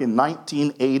that book in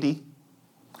 1980,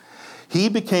 he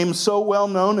became so well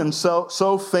known and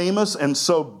so famous and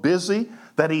so busy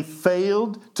that he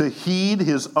failed to heed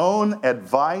his own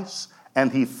advice,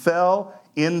 and he fell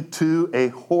into a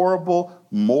horrible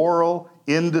moral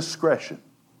indiscretion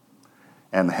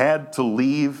and had to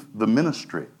leave the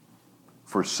ministry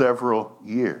for several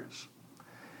years.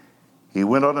 He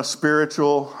went on a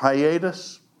spiritual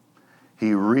hiatus.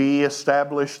 He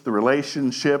reestablished the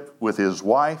relationship with his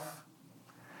wife.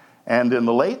 And in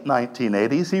the late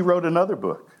 1980s, he wrote another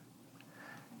book.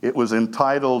 It was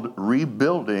entitled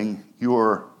Rebuilding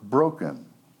Your Broken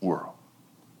World,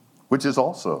 which is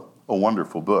also a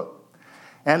wonderful book.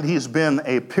 And he's been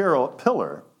a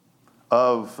pillar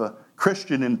of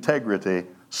Christian integrity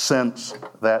since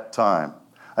that time.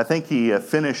 I think he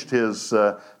finished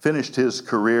his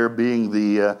career being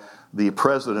the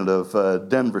president of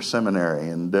Denver Seminary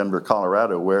in Denver,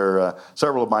 Colorado, where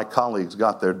several of my colleagues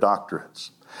got their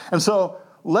doctorates. And so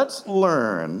let's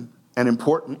learn an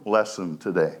important lesson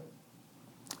today.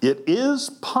 It is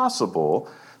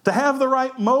possible to have the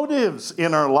right motives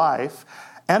in our life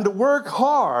and to work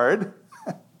hard,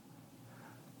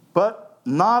 but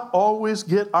not always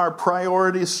get our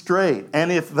priorities straight.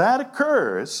 And if that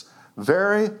occurs,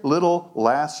 very little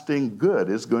lasting good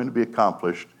is going to be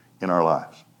accomplished in our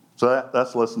lives. So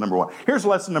that's lesson number one. Here's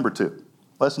lesson number two.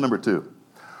 Lesson number two.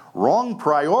 Wrong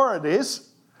priorities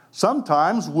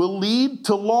sometimes will lead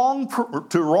to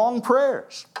wrong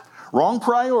prayers. Wrong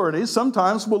priorities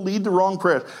sometimes will lead to wrong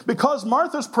prayers. Because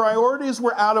Martha's priorities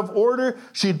were out of order,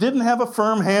 she didn't have a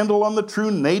firm handle on the true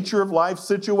nature of life's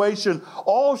situation.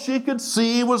 All she could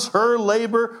see was her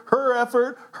labor, her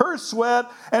effort, her sweat,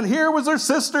 and here was her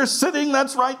sister sitting,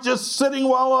 that's right, just sitting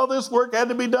while all this work had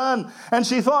to be done. And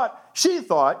she thought,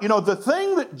 the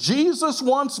thing that Jesus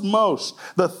wants most,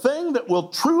 the thing that will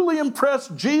truly impress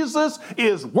Jesus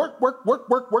is work.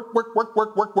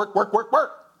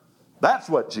 That's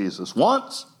what Jesus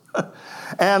wants.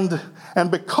 And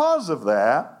because of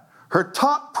that, her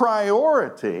top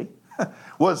priority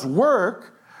was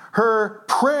work. Her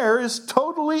prayer is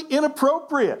totally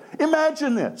inappropriate.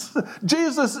 Imagine this.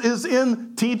 Jesus is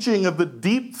in teaching of the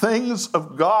deep things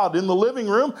of God in the living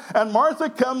room, and Martha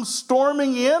comes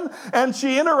storming in, and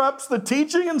she interrupts the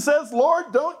teaching and says,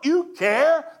 Lord, don't you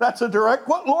care? That's a direct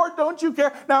quote. Lord, don't you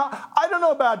care? Now, I don't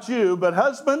know about you, but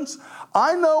husbands,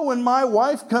 I know when my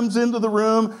wife comes into the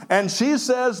room and she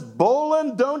says,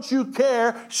 Bolin, don't you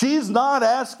care? She's not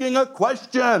asking a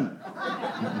question.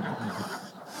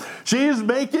 She's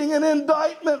making an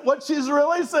indictment. What she's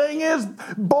really saying is,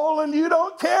 Bolin, you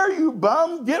don't care, you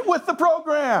bum. Get with the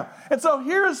program. And so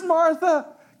here's Martha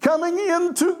coming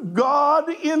into God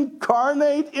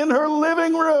incarnate in her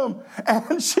living room.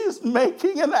 And she's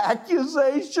making an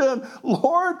accusation.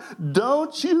 Lord,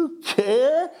 don't you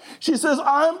care? She says,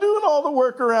 I'm doing all the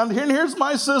work around here. And here's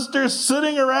my sister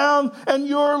sitting around and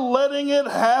you're letting it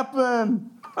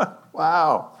happen.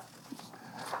 Wow.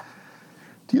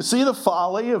 Do you see the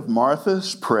folly of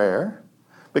Martha's prayer?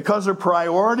 Because her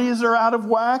priorities are out of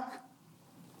whack,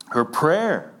 her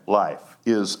prayer life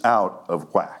is out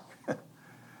of whack.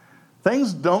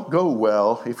 Things don't go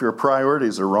well if your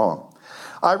priorities are wrong.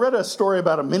 I read a story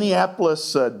about a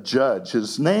Minneapolis judge.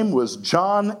 His name was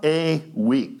John A.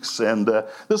 Weeks, and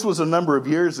this was a number of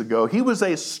years ago. He was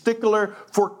a stickler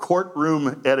for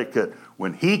courtroom etiquette.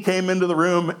 When he came into the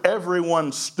room,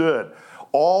 everyone stood.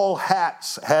 All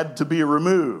hats had to be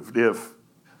removed if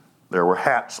there were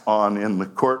hats on in the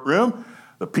courtroom.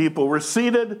 The people were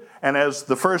seated, and as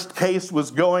the first case was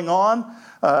going on,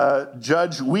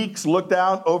 Judge Weeks looked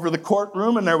out over the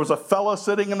courtroom, and there was a fellow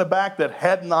sitting in the back that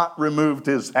had not removed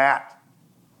his hat.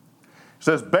 He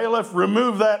says, bailiff,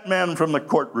 remove that man from the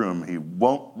courtroom. He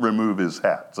won't remove his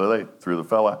hat. So they threw the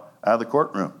fellow out of the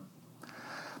courtroom.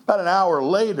 About an hour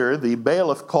later, the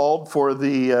bailiff called for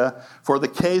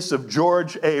the case of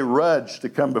George A. Rudge to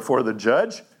come before the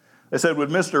judge. They said, would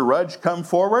Mr. Rudge come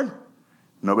forward?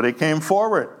 Nobody came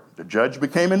forward. The judge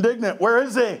became indignant. Where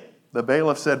is he? The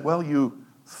bailiff said, well, you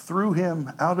threw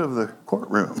him out of the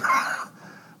courtroom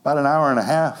about an hour and a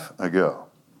half ago.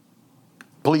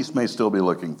 Police may still be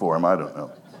looking for him. I don't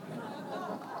know.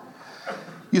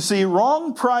 You see,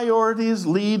 wrong priorities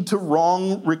lead to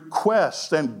wrong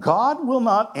requests, and God will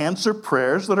not answer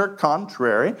prayers that are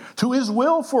contrary to His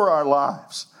will for our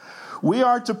lives. We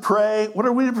are to pray, what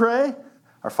are we to pray?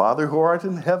 Our Father who art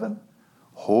in heaven,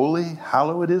 holy,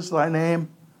 hallowed is thy name.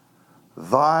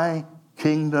 Thy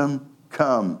kingdom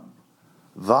come.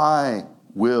 Thy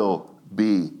will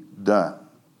be done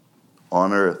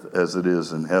on earth as it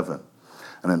is in heaven.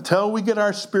 And until we get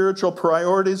our spiritual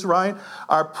priorities right,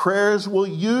 our prayers will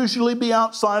usually be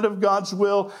outside of God's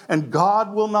will, and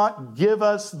God will not give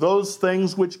us those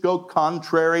things which go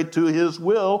contrary to His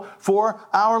will for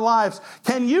our lives.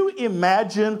 Can you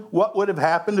imagine what would have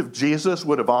happened if Jesus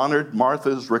would have honored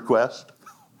Martha's request?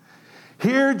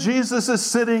 Here Jesus is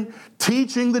sitting,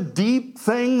 teaching the deep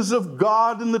things of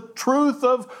God and the truth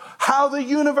of how the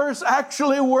universe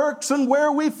actually works and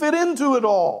where we fit into it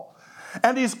all.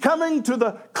 And He's coming to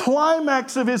the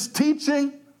climax of His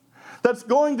teaching that's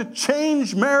going to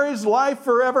change Mary's life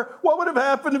forever. What would have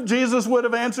happened if Jesus would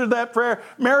have answered that prayer?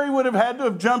 Mary would have had to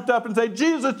have jumped up and said,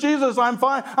 Jesus, Jesus, I'm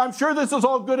fine. I'm sure this is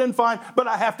all good and fine, but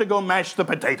I have to go mash the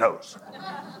potatoes.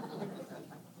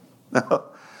 No.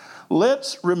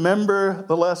 Let's remember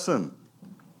the lesson.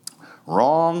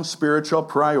 Wrong spiritual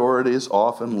priorities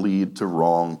often lead to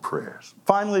wrong prayers.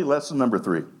 Finally, lesson number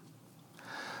 3.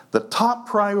 The top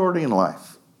priority in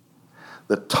life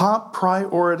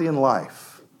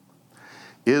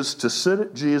is to sit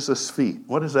at Jesus' feet.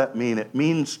 What does that mean? It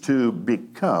means to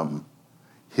become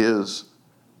His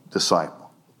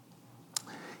disciple.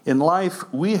 In life,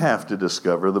 we have to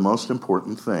discover the most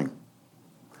important thing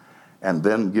and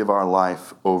then give our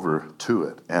life over to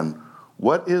it. And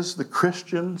what is the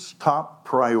Christian's top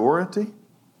priority?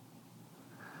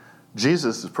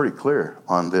 Jesus is pretty clear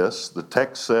on this. The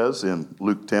text says in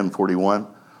Luke 10:41,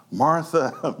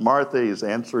 Martha, Martha, He's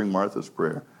answering Martha's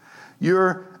prayer.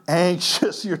 You're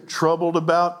anxious, you're troubled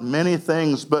about many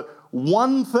things, but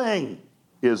one thing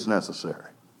is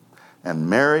necessary. And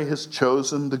Mary has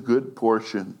chosen the good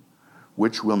portion,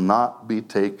 which will not be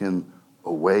taken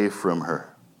away from her.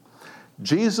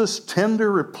 Jesus'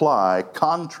 tender reply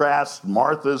contrasts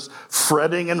Martha's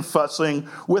fretting and fussing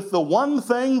with the one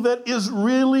thing that is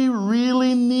really,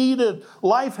 really needed.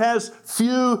 Life has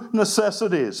few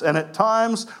necessities, and at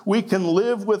times we can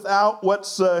live without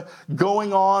what's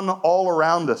going on all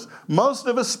around us. Most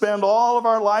of us spend all of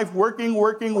our life working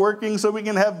so we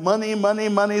can have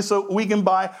money, so we can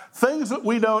buy things that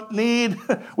we don't need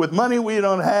with money we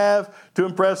don't have to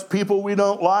impress people we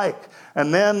don't like.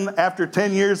 And then after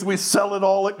 10 years, we sell it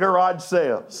all at garage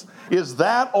sales. Is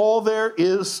that all there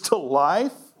is to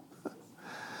life?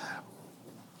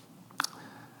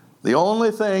 The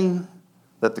only thing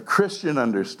that the Christian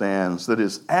understands that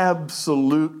is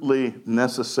absolutely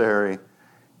necessary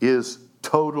is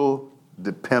total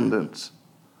dependence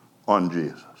on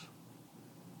Jesus.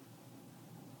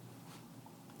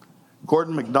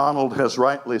 Gordon MacDonald has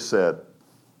rightly said,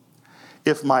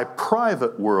 if my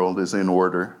private world is in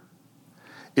order,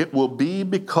 it will be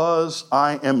because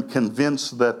I am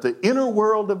convinced that the inner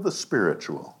world of the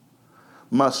spiritual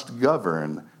must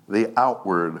govern the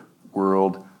outward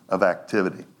world of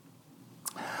activity.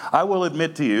 I will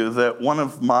admit to you that one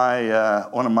of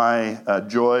my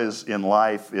joys in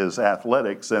life is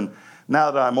athletics, and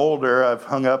now that I'm older, I've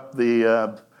hung up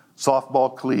the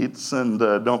softball cleats and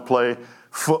don't play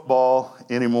football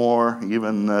anymore,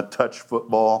 even touch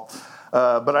football.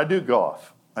 But I do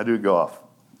golf.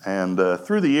 And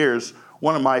through the years,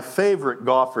 one of my favorite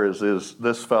golfers is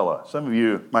this fella. Some of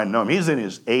you might know him. He's in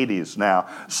his 80s now.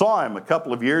 Saw him a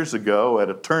couple of years ago at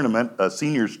a tournament, a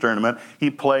seniors tournament.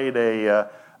 He played a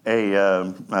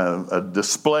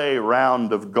display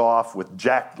round of golf with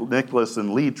Jack Nicklaus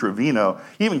and Lee Trevino.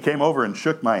 He even came over and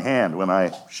shook my hand when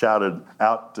I shouted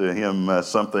out to him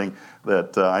something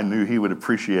that I knew he would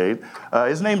appreciate.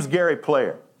 His name's Gary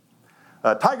Player.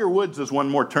 Tiger Woods has won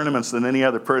more tournaments than any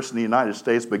other person in the United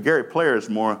States, but Gary Player has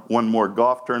won more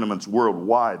golf tournaments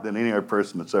worldwide than any other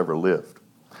person that's ever lived.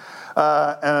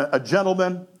 A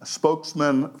gentleman, a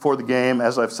spokesman for the game.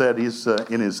 As I've said, he's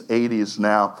in his 80s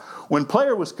now. When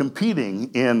Player was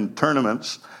competing in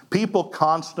tournaments, people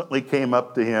constantly came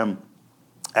up to him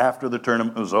after the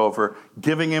tournament was over,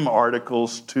 giving him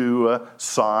articles to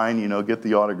sign, get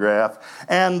the autograph.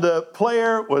 And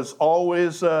Player was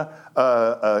always a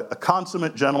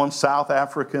consummate gentleman, South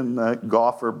African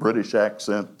golfer, British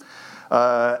accent.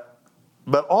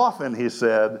 But often, he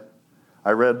said,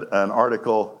 I read an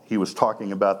article, he was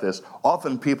talking about this.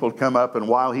 Often people come up, and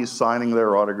while he's signing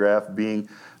their autograph,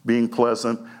 being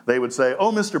pleasant, they would say,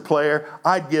 "Oh, Mr. Player,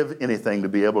 I'd give anything to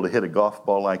be able to hit a golf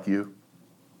ball like you."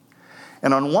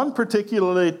 And on one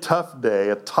particularly tough day,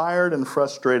 a tired and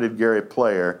frustrated Gary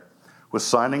Player was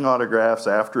signing autographs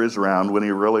after his round when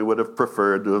he really would have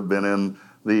preferred to have been in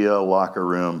the locker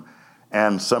room.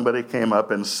 And somebody came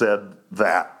up and said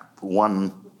that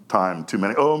one time too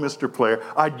many. "Oh, Mr. Player,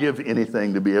 I'd give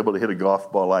anything to be able to hit a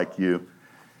golf ball like you."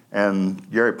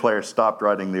 And Gary Player stopped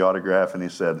writing the autograph and he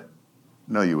said,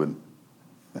 "No, you wouldn't.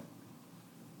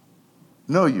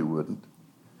 No, you wouldn't.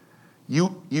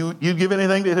 You'd give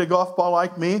anything to hit a golf ball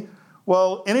like me?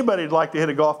 Well, anybody'd like to hit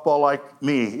a golf ball like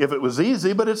me if it was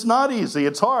easy, but it's not easy.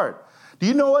 It's hard. Do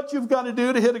you know what you've got to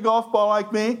do to hit a golf ball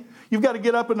like me? You've got to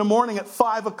get up in the morning at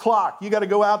 5 o'clock. You got to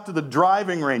go out to the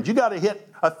driving range. You got to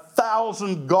hit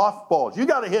 1,000 golf balls. You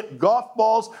got to hit golf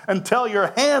balls until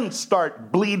your hands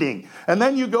start bleeding. And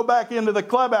then you go back into the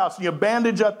clubhouse and you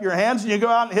bandage up your hands and you go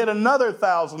out and hit another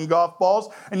 1,000 golf balls.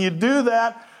 And you do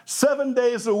that 7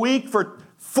 days a week for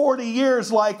 40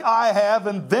 years like I have,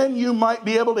 and then you might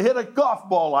be able to hit a golf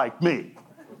ball like me.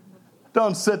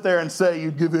 Don't sit there and say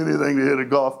you'd give anything to hit a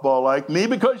golf ball like me,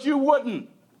 because you wouldn't.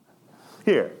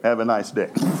 Here, have a nice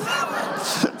day.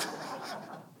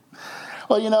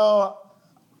 Well, you know,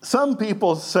 some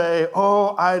people say,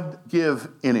 "Oh, I'd give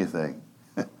anything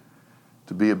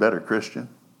to be a better Christian."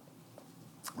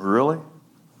 Really?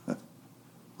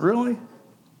 Really?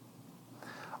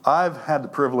 I've had the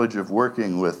privilege of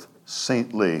working with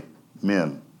saintly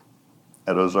men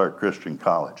at Ozark Christian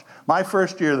College. My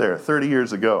first year there, 30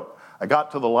 years ago, I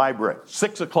got to the library,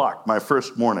 6 o'clock my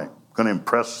first morning. Going to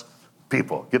impress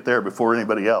people, get there before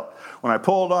anybody else. When I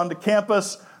pulled onto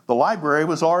campus, the library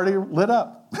was already lit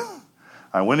up.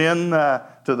 I went in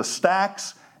to the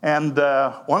stacks, and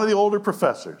one of the older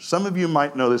professors, some of you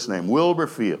might know this name, Wilbur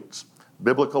Fields,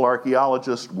 biblical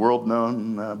archaeologist,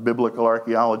 world-known biblical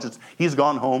archaeologist. He's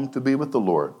gone home to be with the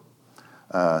Lord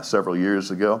several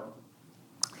years ago.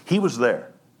 He was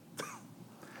there.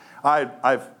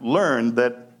 I've learned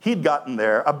that he'd gotten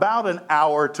there about an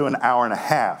hour to an hour and a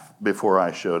half before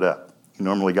I showed up. He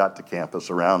normally got to campus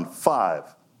around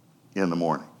 5 in the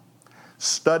morning.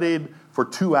 Studied for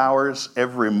 2 hours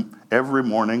every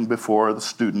morning before the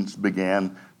students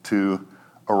began to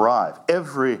arrive.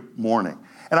 Every morning.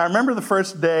 And I remember the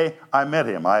first day I met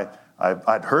him.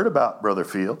 I'd heard about Brother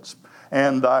Fields,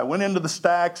 and I went into the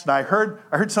stacks, and I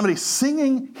heard somebody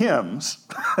singing hymns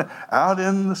out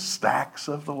in the stacks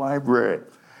of the library.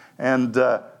 And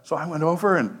so I went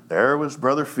over, and there was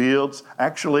Brother Fields,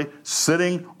 actually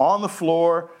sitting on the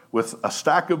floor with a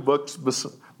stack of books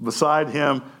beside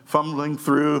him, fumbling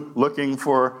through, looking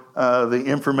for the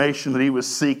information that he was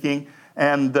seeking.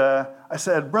 And I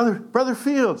said, Brother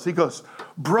Fields. He goes,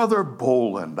 "Brother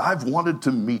Boland, I've wanted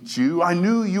to meet you. I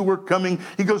knew you were coming."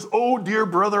 He goes, "Oh, dear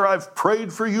brother, I've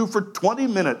prayed for you for 20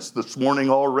 minutes this morning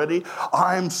already.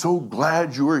 I'm so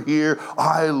glad you are here.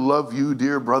 I love you,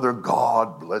 dear brother.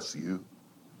 God bless you."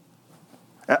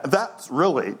 That's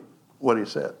really what he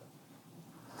said.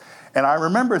 And I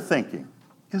remember thinking,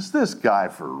 is this guy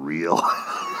for real?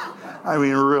 I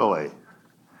mean, really?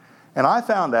 And I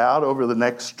found out over the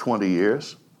next 20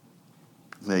 years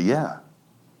that, yeah,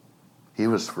 he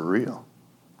was for real.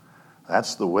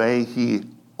 That's the way he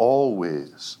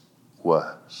always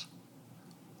was.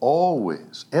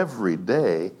 Always. Every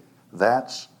day,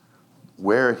 that's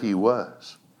where he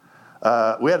was.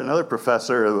 We had another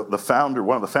professor, the founder,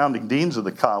 one of the founding deans of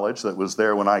the college that was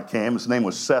there when I came. His name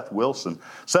was Seth Wilson.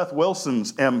 Seth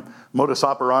Wilson's modus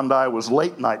operandi was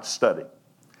late night study.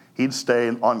 He'd stay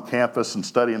on campus and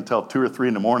study until 2 or 3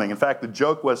 in the morning. In fact, the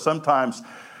joke was sometimes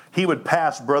he would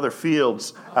pass Brother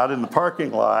Fields out in the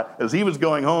parking lot. As he was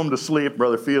going home to sleep,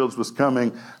 Brother Fields was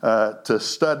coming to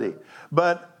study.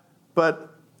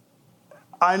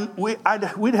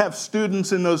 We'd have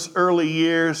students in those early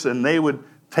years, and they would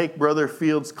take Brother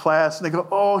Fields' class, and they go,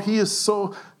 "Oh, he is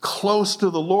so close to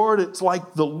the Lord. It's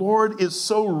like the Lord is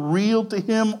so real to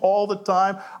him all the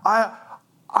time.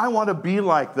 I want to be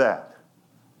like that."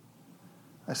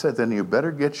 I said, "Then you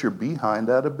better get your behind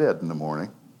out of bed in the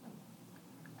morning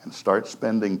and start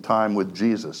spending time with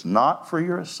Jesus, not for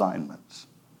your assignments,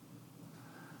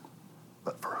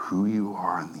 but for who you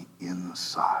are on the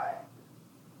inside,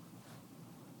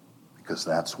 because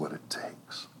that's what it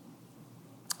takes."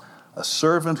 A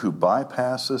servant who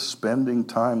bypasses spending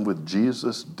time with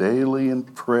Jesus daily in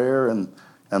prayer and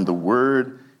the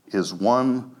Word is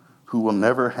one who will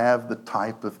never have the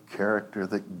type of character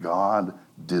that God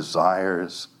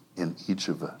desires in each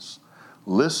of us.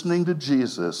 Listening to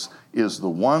Jesus is the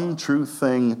one true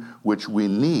thing which we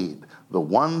need, the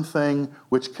one thing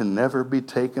which can never be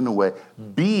taken away.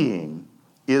 Being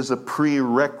is a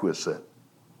prerequisite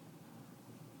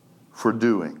for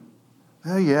doing.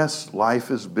 Yes,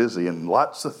 life is busy and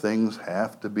lots of things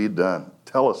have to be done.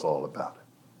 Tell us all about it.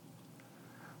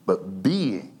 But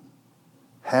being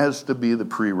has to be the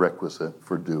prerequisite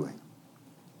for doing.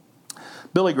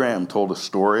 Billy Graham told a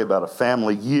story about a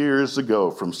family years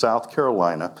ago from South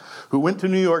Carolina who went to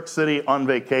New York City on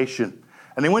vacation.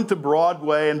 And they went to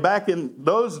Broadway, and back in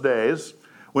those days,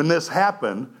 when this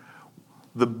happened,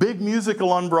 the big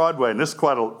musical on Broadway, and this is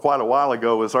quite a while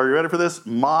ago, was, are you ready for this?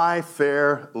 My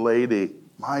Fair Lady.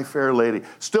 My Fair Lady.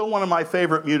 Still one of my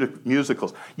favorite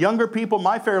musicals. Younger people,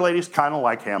 My Fair Lady's kind of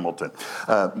like Hamilton.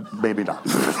 Maybe not.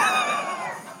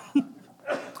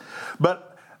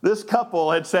 But this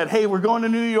couple had said, hey, we're going to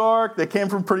New York. They came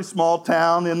from a pretty small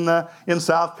town in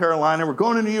South Carolina. We're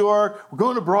going to New York. We're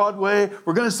going to Broadway.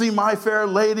 We're going to see My Fair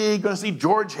Lady. Going to see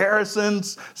George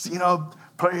Harrison's,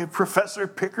 play Professor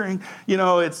Pickering.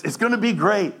 It's going to be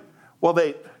great. Well,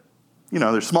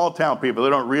 they're small town people.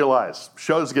 They don't realize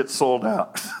shows get sold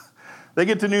out. They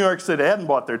get to New York City. They hadn't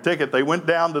bought their ticket. They went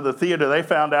down to the theater. They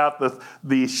found out that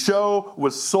the show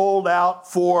was sold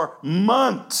out for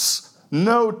months.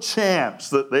 No chance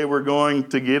that they were going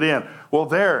to get in. Well,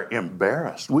 they're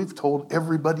embarrassed. We've told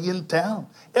everybody in town.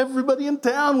 Everybody in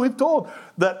town, we've told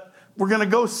that we're going to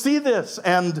go see this,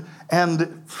 and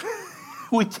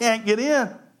we can't get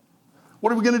in.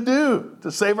 What are we going to do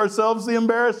to save ourselves the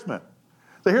embarrassment?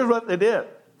 So here's what they did.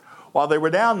 While they were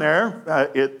down there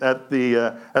at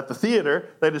the theater,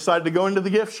 they decided to go into the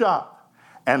gift shop,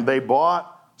 and they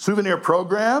bought souvenir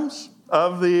programs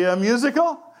of the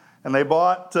musical. And they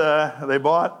bought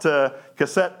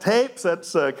cassette tapes.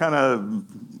 That's kind of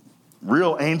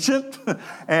real ancient.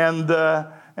 and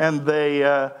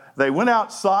they went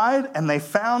outside and they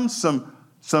found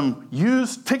some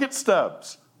used ticket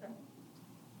stubs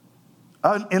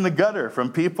in the gutter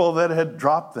from people that had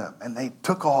dropped them. And they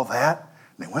took all that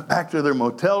and they went back to their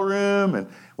motel room. And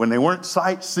when they weren't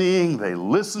sightseeing, they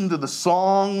listened to the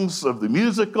songs of the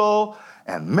musical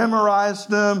and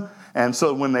memorized them. And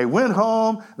so when they went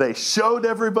home, they showed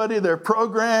everybody their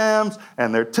programs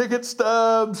and their ticket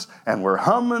stubs and were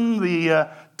humming the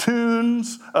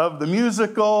tunes of the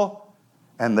musical.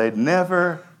 And they'd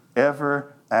never,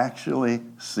 ever actually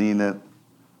seen it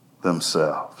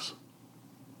themselves.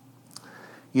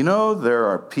 There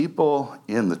are people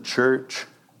in the church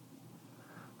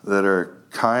that are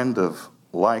kind of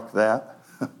like that.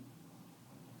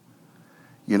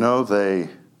 They're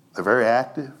very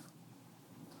active.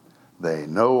 They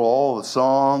know all the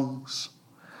songs.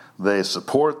 They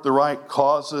support the right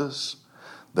causes.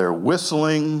 They're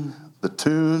whistling the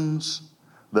tunes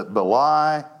that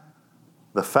belie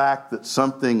the fact that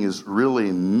something is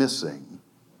really missing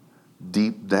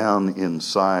deep down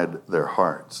inside their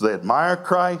hearts. They admire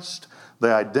Christ.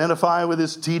 They identify with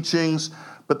his teachings,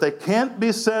 but they can't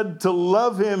be said to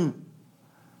love him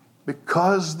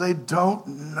because they don't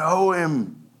know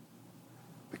him,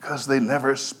 because they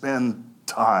never spend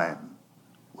time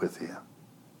with him.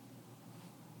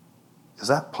 Is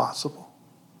that possible?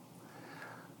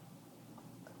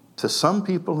 To some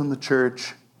people in the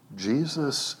church,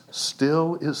 Jesus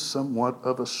still is somewhat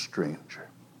of a stranger.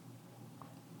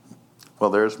 Well,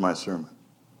 there's my sermon.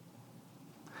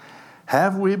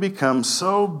 Have we become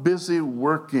so busy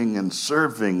working and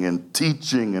serving and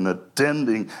teaching and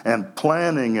attending and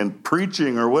planning and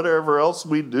preaching or whatever else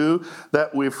we do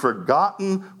that we've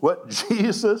forgotten what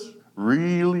Jesus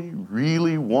really,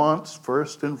 really wants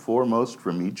first and foremost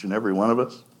from each and every one of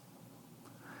us?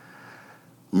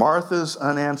 Martha's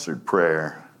unanswered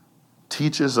prayer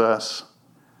teaches us,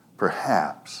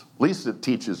 perhaps, at least it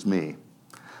teaches me,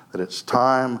 that it's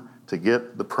time to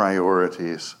get the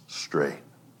priorities straight.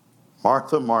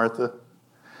 Martha, Martha,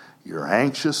 you're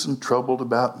anxious and troubled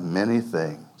about many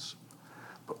things,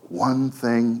 but one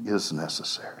thing is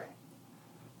necessary,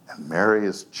 and Mary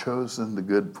has chosen the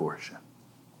good portion.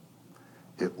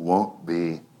 It won't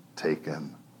be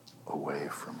taken away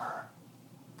from her.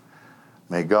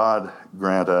 May God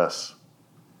grant us,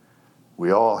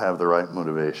 we all have the right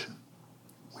motivation.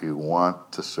 We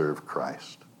want to serve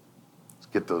Christ. Let's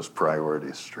get those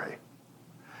priorities straight.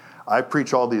 I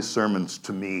preach all these sermons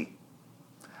to me.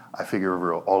 I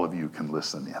figure all of you can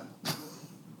listen in.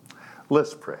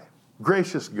 Let's pray.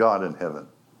 Gracious God in heaven,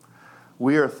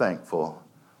 we are thankful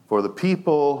for the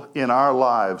people in our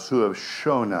lives who have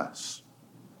shown us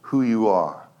who you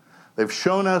are. They've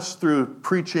shown us through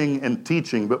preaching and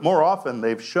teaching, but more often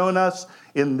they've shown us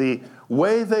in the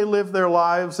way they live their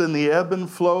lives, in the ebb and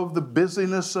flow of the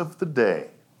busyness of the day,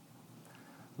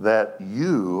 that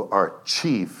you are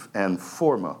chief and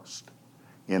foremost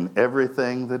in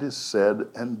everything that is said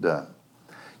and done.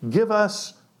 Give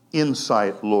us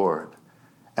insight, Lord,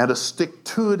 and a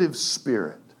stick-to-itive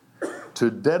spirit to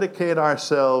dedicate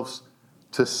ourselves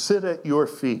to sit at your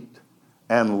feet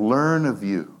and learn of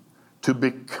you, to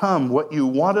become what you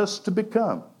want us to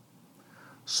become,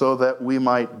 so that we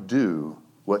might do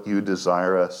what you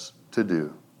desire us to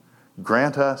do.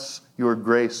 Grant us your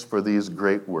grace for these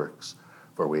great works,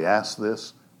 for we ask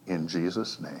this in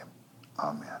Jesus' name.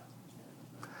 Amen.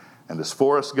 And as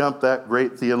Forrest Gump, that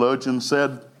great theologian,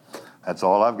 said, that's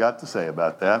all I've got to say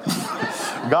about that.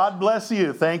 God bless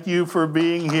you. Thank you for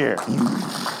being here.